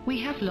 We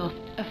have lost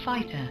a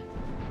fighter.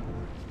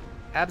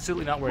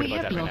 Absolutely not worried We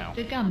about have that right now. lost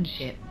a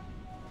gunship.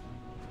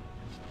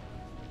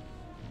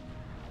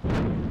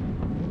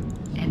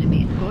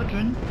 Enemy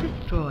squadron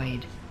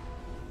destroyed.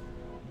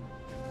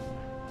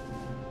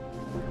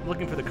 I'm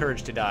looking for the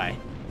courage to die.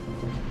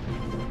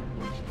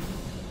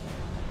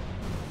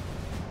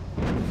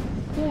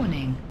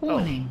 Warning,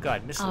 warning. Oh,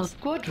 God, missiles. Our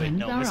squadrons Wait,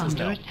 no, are missiles,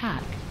 under no.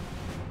 attack.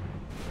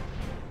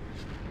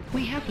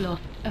 We have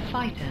lost a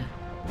fighter.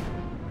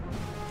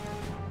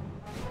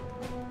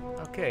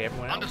 Okay,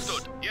 everyone else.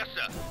 Understood. Yes,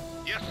 sir.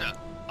 Yes, sir.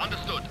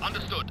 Understood.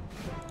 Understood.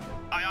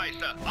 Aye, aye,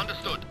 sir.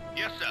 Understood.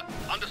 Yes, sir.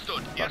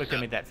 Understood. Yes, Probably could sir.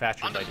 have made that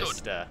faster by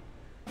just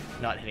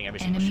not hitting every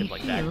single Enemy ship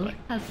like that, shield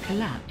but has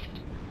collapsed.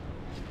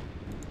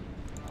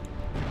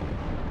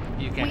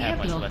 you can't We have have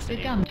much less lost than a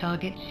you. gun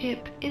target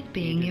ship is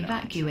being do not.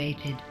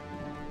 evacuated.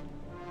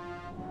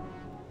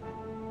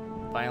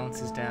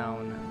 Violence is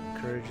down.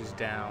 Courage is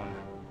down.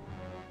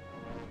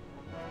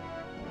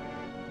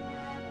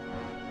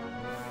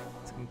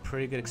 It's looking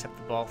pretty good except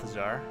for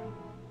Balthazar.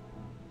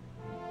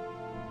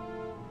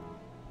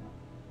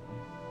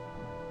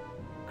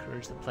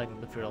 Courage the Plague and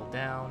Lifter all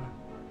down.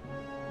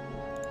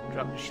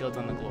 Drop the shields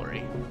on the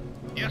Glory.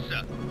 Yes,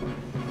 sir.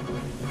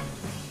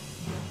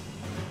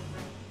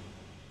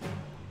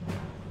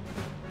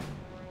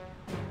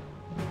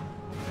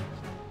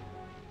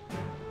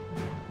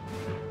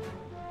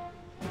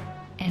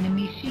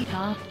 Enemy shield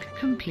task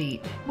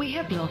complete. We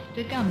have lost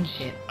a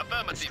gunship.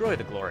 Affirmative. Destroy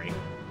the Glory.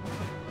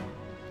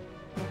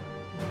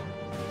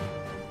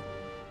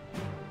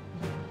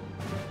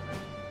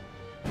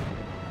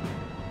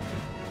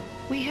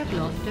 We have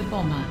lost a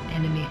bomber.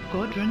 Enemy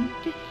squadron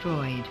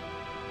destroyed.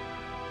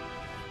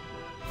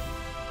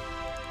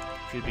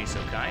 If you'd be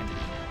so kind.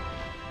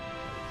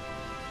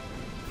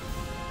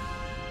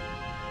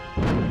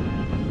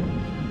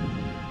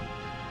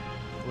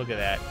 Look at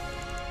that.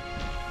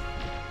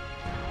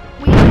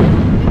 We have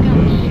lost a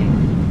gunship.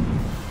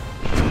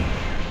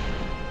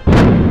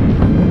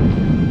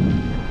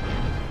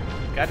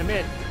 Got him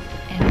in.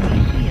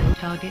 Enemy shield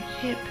target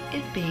ship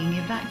is being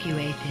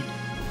evacuated.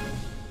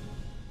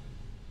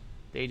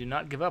 They do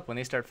not give up when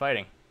they start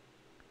fighting.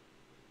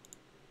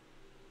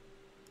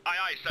 Aye,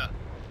 aye, sir.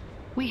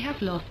 We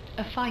have lost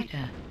a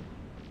fighter.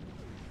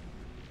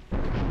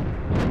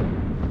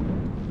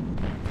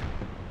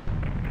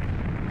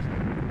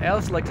 I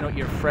also like to note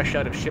you're fresh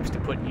out of ships to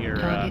put in your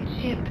Target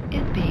ship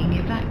is being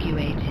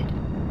evacuated.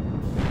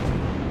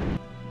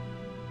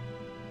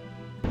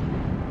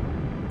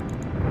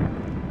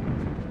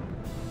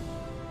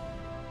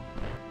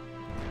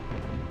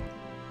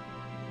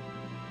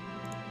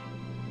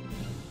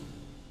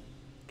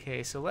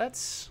 Okay, so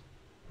let's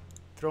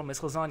throw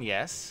missiles on,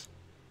 yes.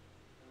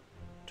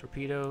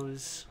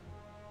 Torpedoes,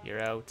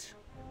 you're out. Is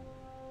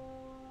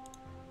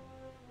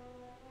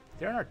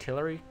there an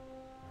artillery?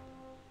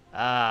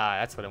 Ah,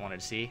 that's what I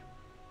wanted to see.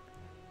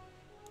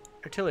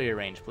 Artillery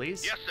range,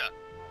 please. Yes, sir.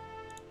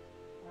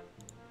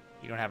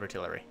 You don't have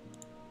artillery.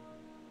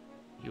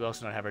 You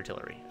also don't have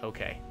artillery.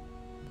 Okay.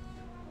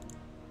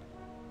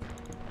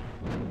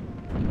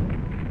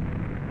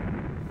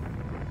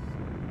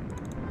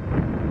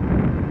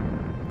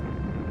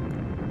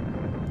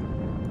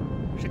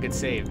 Wish I could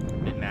save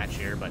mid-match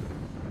here, but...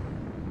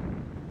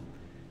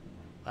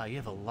 Wow, you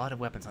have a lot of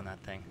weapons on that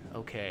thing.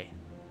 Okay.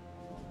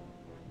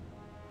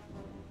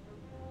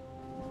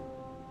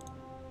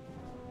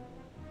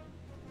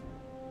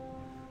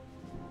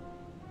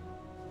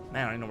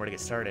 Man, I don't even know where to get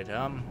started.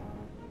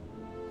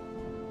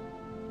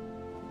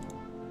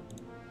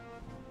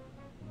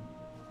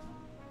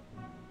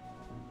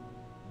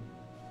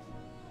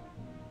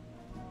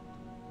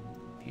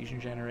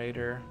 Fusion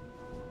generator.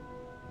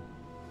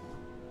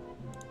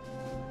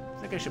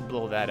 I think I should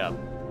blow that up.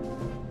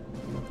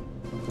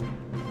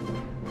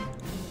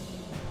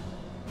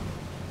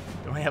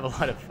 Don't have a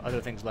lot of other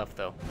things left,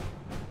 though.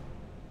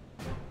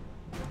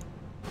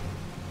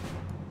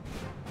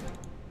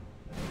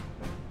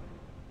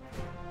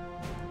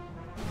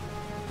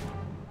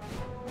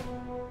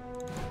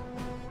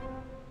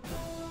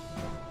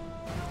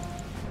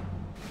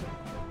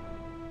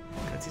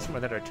 Let's see some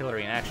of that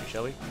artillery in action,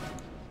 shall we?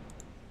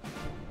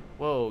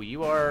 Whoa,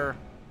 you are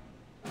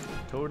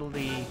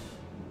totally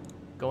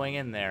going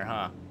in there,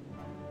 huh?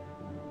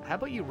 How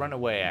about you run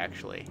away,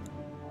 actually?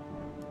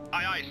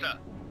 Aye, aye, sir.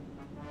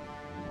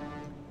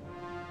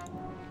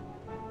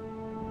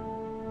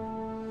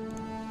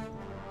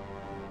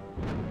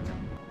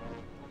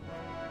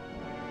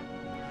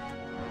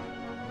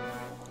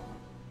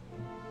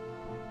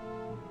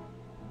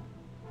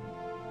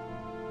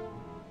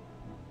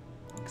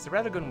 Because I'd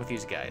rather go in with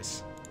these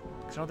guys.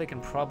 Because I know they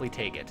can probably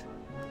take it.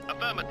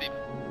 Affirmative.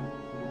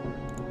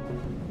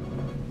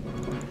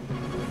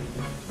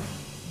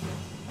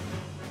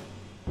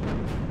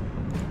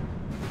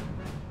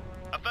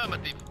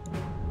 Affirmative.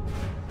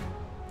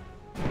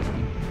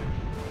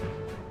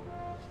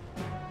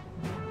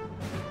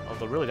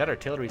 Although really that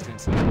artillery's doing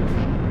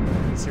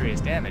some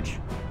serious damage.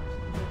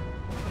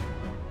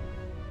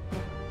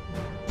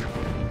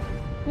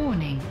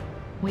 Warning,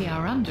 we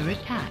are under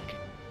attack.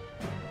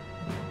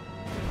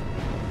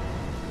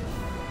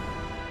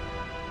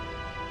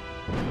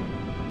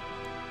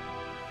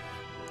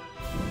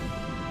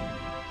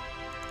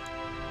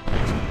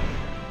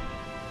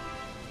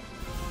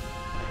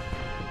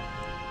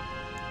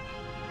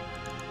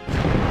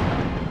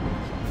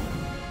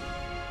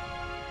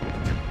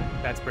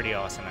 That's pretty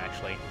awesome,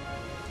 actually.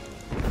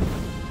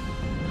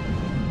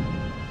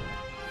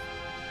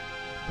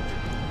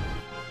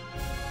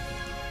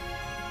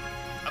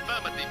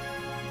 Affirmative.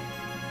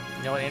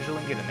 You know what,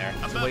 Angeline, get in there.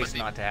 It's a waste Affirmative.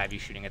 not to have you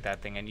shooting at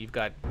that thing, and you've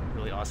got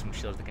really awesome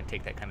shields that can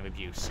take that kind of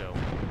abuse, so...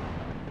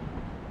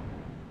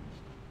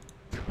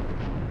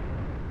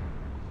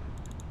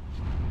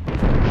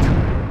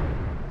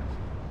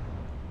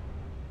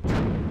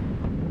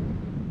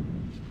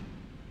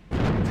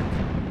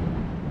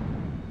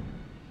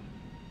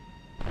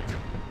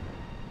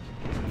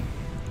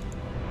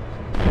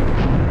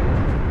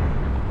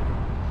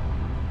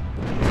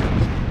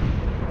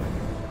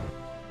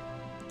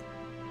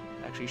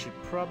 Actually, you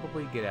should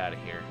probably get out of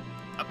here.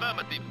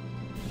 Affirmative.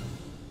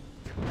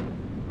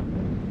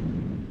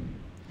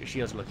 Your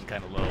shield's looking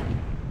kind of low.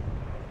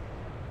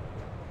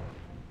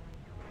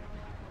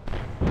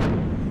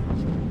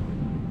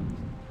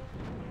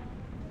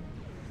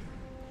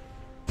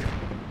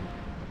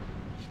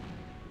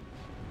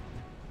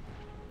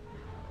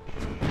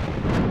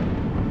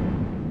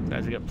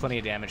 Guys, we got plenty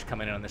of damage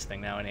coming in on this thing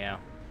now, anyhow.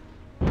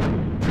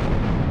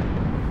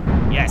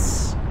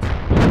 Yes!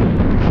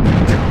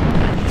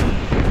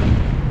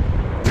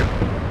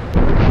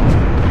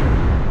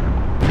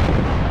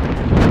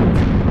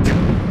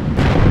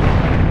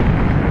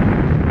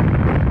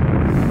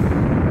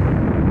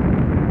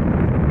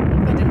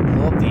 I didn't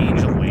blow up the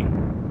angel wing.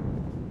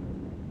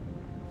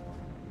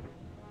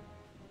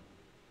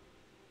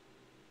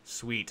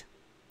 Sweet.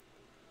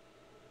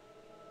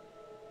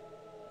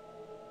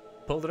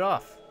 Pulled it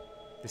off.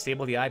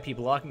 Disable the IP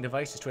blocking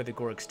device, destroy the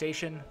Gorg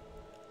station.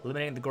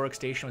 Eliminating the Gorg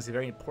station was a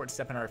very important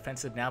step in our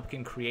offensive. Now we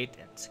can create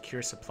and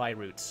secure supply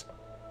routes.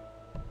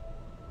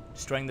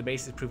 Destroying the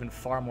base has proven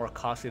far more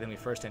costly than we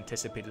first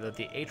anticipated. Though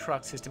the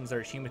Aatrox systems are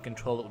in human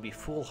control, it would be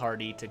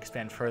foolhardy to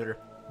expand further.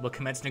 We'll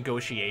commence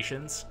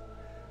negotiations.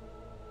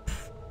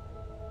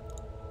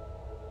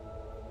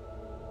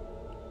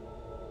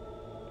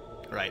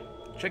 Right,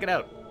 check it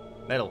out.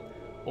 Medal.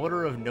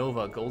 Order of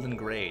Nova, Golden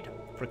Grade.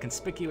 For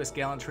conspicuous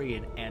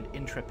gallantry and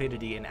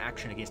intrepidity in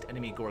action against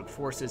enemy Gorg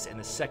forces in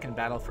the second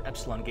battle for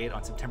Epsilon Gate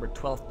on September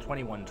 12,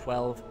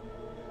 2112.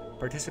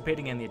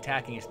 Participating in the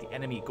attack against the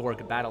enemy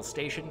Gorg battle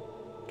station,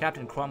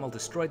 Captain Cromwell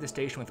destroyed the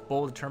station with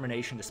bold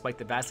determination despite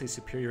the vastly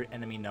superior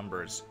enemy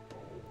numbers.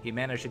 He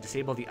managed to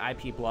disable the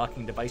IP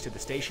blocking device of the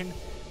station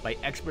by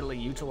expertly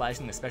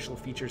utilizing the special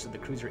features of the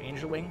cruiser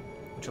Angel Wing,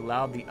 which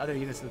allowed the other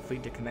units of the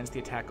fleet to commence the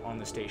attack on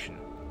the station.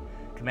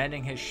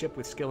 Commanding his ship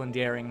with skill and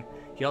daring,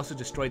 he also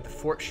destroyed the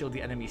fort shield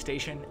the enemy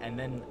station, and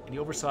then he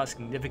oversaw a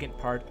significant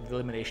part of the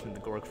elimination of the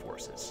Gorg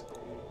forces.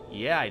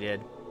 Yeah, I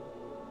did.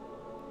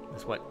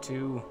 There's what,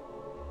 two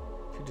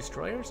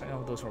destroyers? I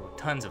know those were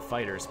tons of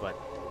fighters, but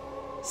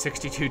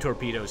 62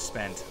 torpedoes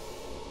spent.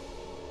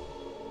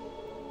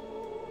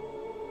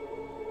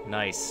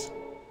 Nice.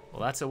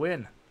 Well, that's a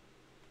win.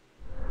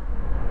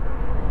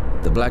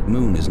 The Black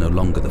Moon is no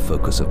longer the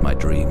focus of my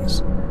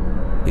dreams.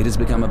 It has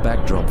become a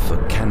backdrop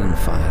for cannon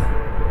fire,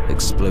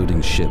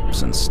 exploding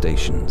ships and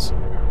stations.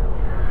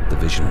 The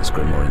visions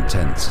grow more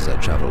intense as I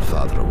travel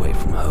farther away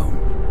from home.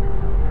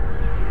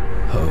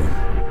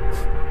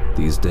 Home.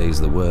 These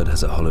days the word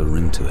has a hollow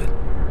ring to it.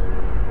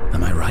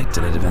 Am I right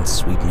to let events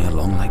sweep me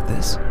along like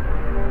this?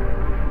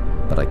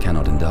 But I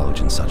cannot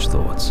indulge in such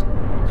thoughts.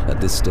 At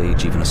this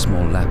stage, even a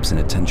small lapse in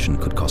attention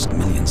could cost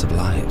millions of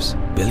lives,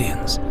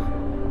 billions.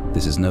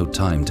 This is no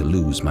time to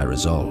lose my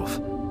resolve.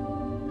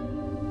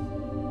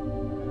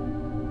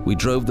 We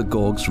drove the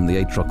Gorgs from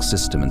the Aatrox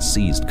system and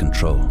seized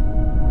control.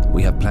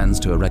 We have plans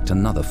to erect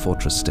another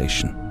fortress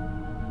station.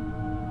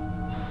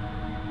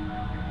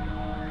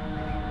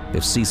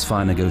 If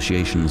ceasefire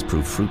negotiations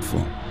prove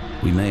fruitful,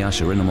 we may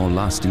usher in a more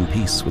lasting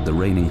peace with the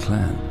reigning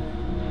clan.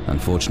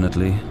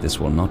 Unfortunately, this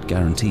will not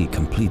guarantee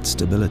complete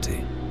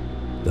stability.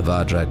 The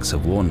Vardrags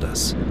have warned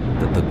us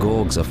that the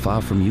Gorgs are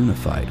far from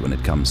unified when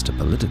it comes to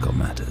political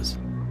matters.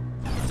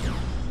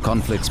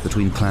 Conflicts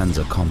between clans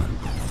are common,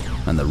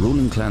 and the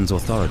ruling clan's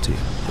authority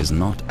is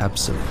not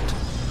absolute.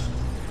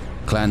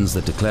 Clans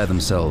that declare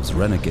themselves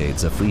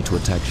renegades are free to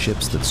attack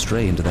ships that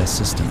stray into their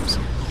systems,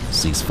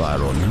 ceasefire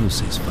or no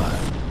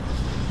ceasefire.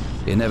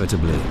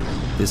 Inevitably,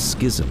 this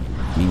schism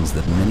means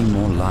that many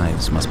more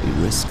lives must be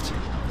risked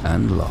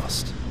and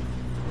lost.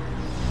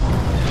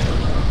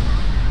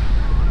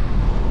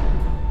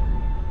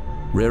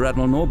 Rear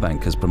Admiral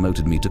Norbank has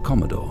promoted me to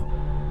Commodore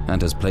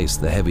and has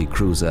placed the heavy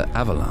cruiser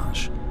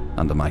Avalanche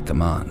under my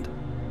command.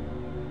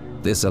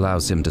 This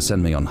allows him to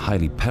send me on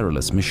highly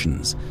perilous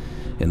missions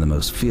in the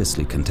most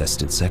fiercely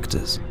contested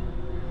sectors.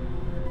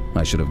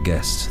 I should have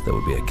guessed there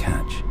would be a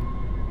catch.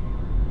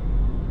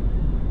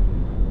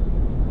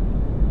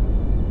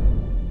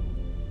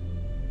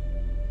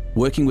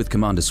 Working with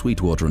Commander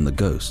Sweetwater and the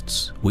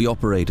Ghosts, we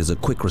operate as a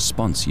quick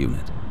response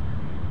unit.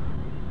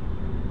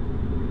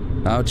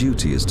 Our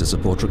duty is to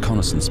support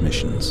reconnaissance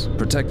missions,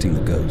 protecting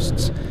the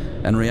Ghosts,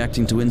 and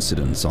reacting to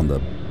incidents on the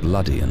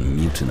bloody and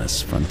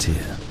mutinous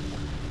frontier.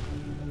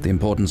 The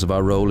importance of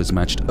our role is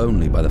matched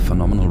only by the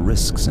phenomenal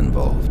risks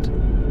involved.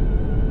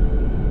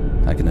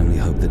 I can only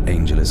hope that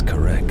Angel is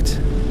correct,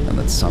 and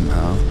that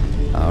somehow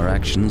Our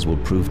actions will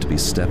prove to be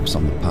steps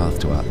on the path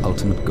to our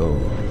ultimate goal,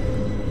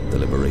 the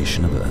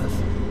liberation of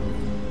Earth.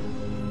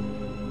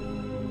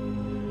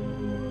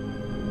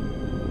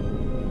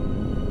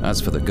 As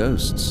for the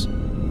ghosts,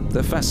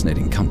 they're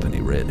fascinating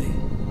company, really.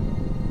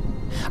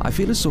 I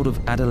feel a sort of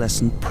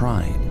adolescent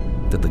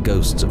pride that the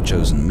ghosts have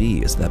chosen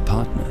me as their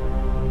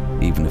partner,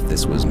 even if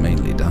this was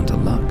mainly down to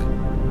luck.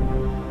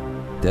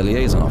 Their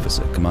liaison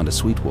officer, Commander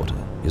Sweetwater,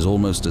 is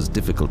almost as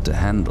difficult to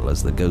handle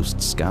as the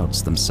ghost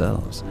scouts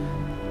themselves.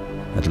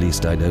 At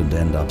least I don't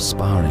end up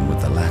sparring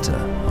with the latter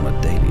on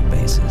a daily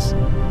basis.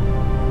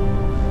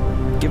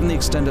 Given the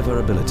extent of her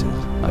abilities,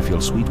 I feel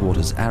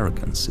Sweetwater's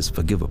arrogance is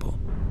forgivable.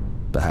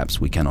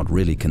 Perhaps we cannot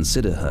really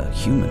consider her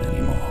human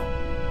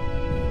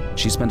anymore.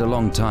 She spent a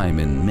long time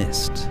in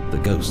Mist, the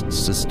ghost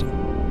system,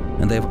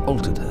 and they have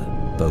altered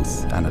her,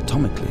 both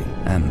anatomically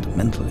and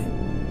mentally.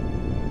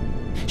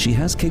 She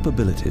has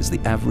capabilities the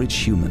average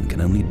human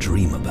can only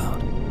dream about.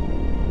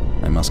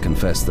 I must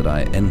confess that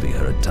I envy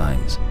her at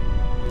times.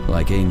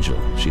 Like Angel,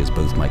 she is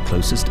both my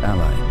closest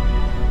ally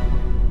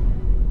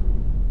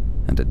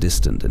and a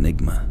distant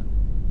enigma.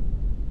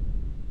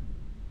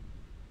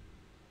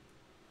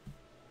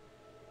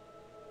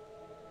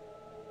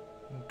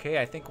 Okay,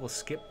 I think we'll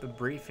skip the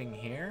briefing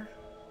here.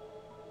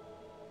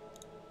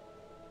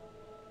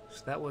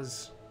 So that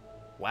was...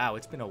 Wow,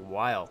 it's been a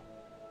while.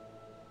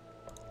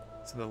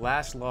 So the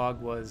last log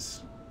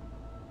was...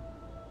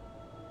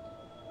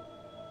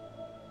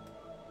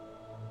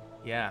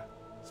 Yeah,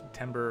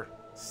 September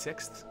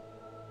 6th.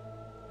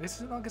 I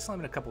guess it's only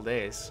been a couple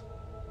days.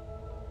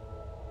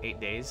 8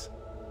 days.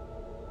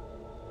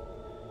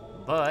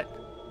 But,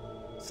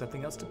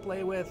 something else to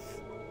play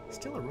with.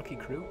 Still a rookie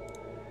crew.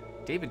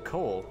 David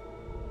Cole.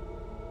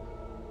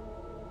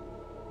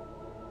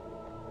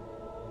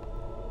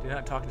 Did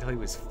not talk until he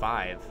was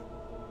 5.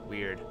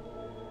 Weird.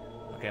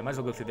 Okay, I might as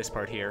well go through this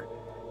part here.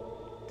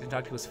 Didn't talk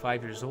until he was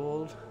 5 years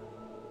old.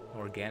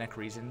 Organic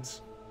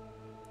reasons.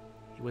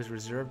 He was a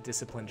reserved,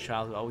 disciplined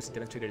child who always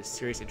demonstrated a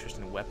serious interest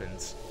in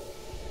weapons.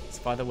 His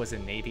father was a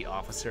Navy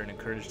officer and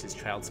encouraged his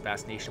child's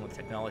fascination with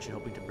technology,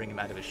 hoping to bring him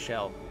out of his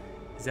shell.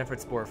 His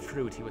efforts bore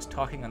fruit. He was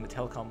talking on the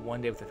telecom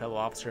one day with a fellow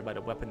officer about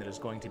a weapon that was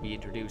going to be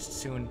introduced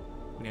soon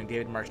when young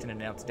David marched in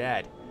and announced,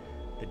 "Dad,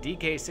 the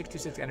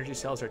DK-626 energy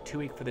cells are too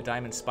weak for the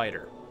Diamond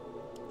Spider.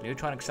 The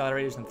neutron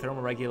accelerators and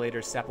thermal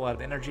regulators sap a lot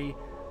of energy,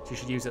 so you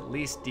should use at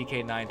least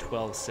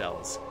DK-912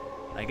 cells.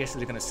 I guess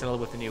they're going to settle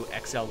with the new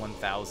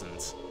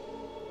XL-1000s.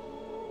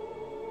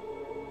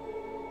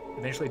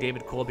 Eventually,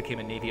 David Cole became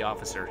a Navy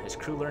officer. His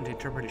crew learned to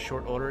interpret his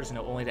short orders and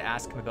know only to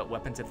ask him about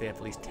weapons if they have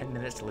at least 10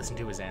 minutes to listen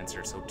to his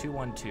answer. So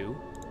 212,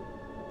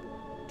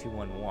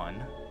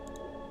 211.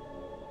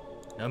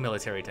 No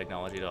military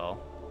technology at all.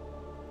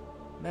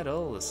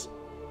 Medals.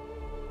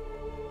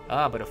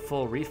 Ah, but a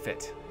full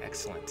refit.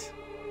 Excellent.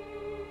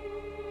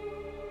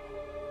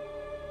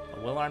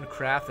 A well-armed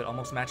craft that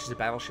almost matches a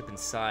battleship in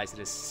size. It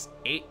has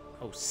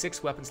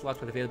 6 weapon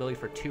slots with availability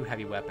for 2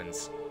 heavy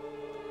weapons.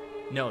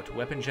 Note,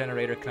 weapon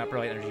generator cannot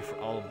provide energy for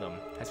all of them.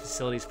 Has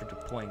facilities for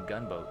deploying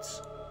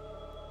gunboats.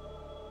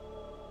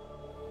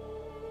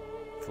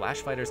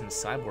 Flash fighters and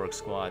cyborg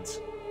squads.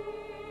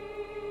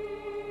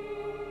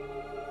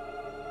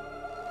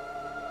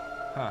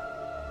 Huh.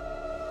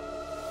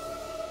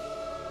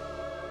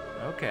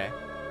 Okay.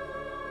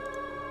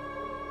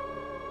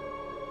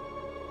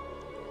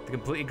 They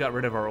completely got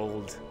rid of our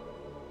old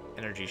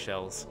energy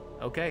shells.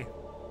 Okay.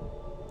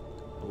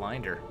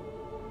 Blinder.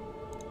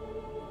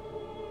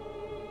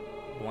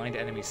 Blind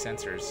enemy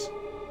sensors.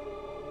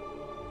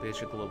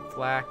 Laser globe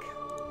flak.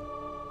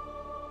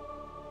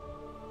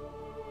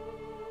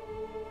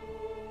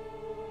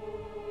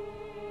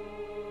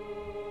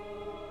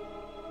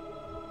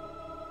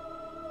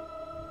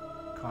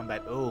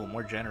 Combat. Oh,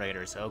 more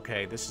generators.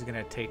 Okay, this is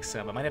gonna take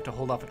some. I might have to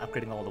hold off on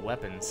upgrading all the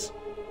weapons.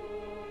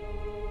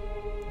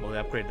 We'll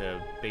upgrade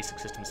the basic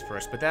systems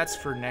first, but that's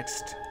for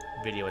next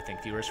video, I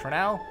think, viewers. For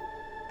now,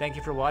 thank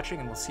you for watching,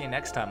 and we'll see you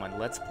next time on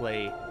Let's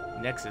Play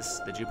Nexus,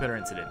 the Jupiter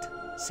Incident.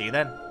 See you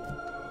then.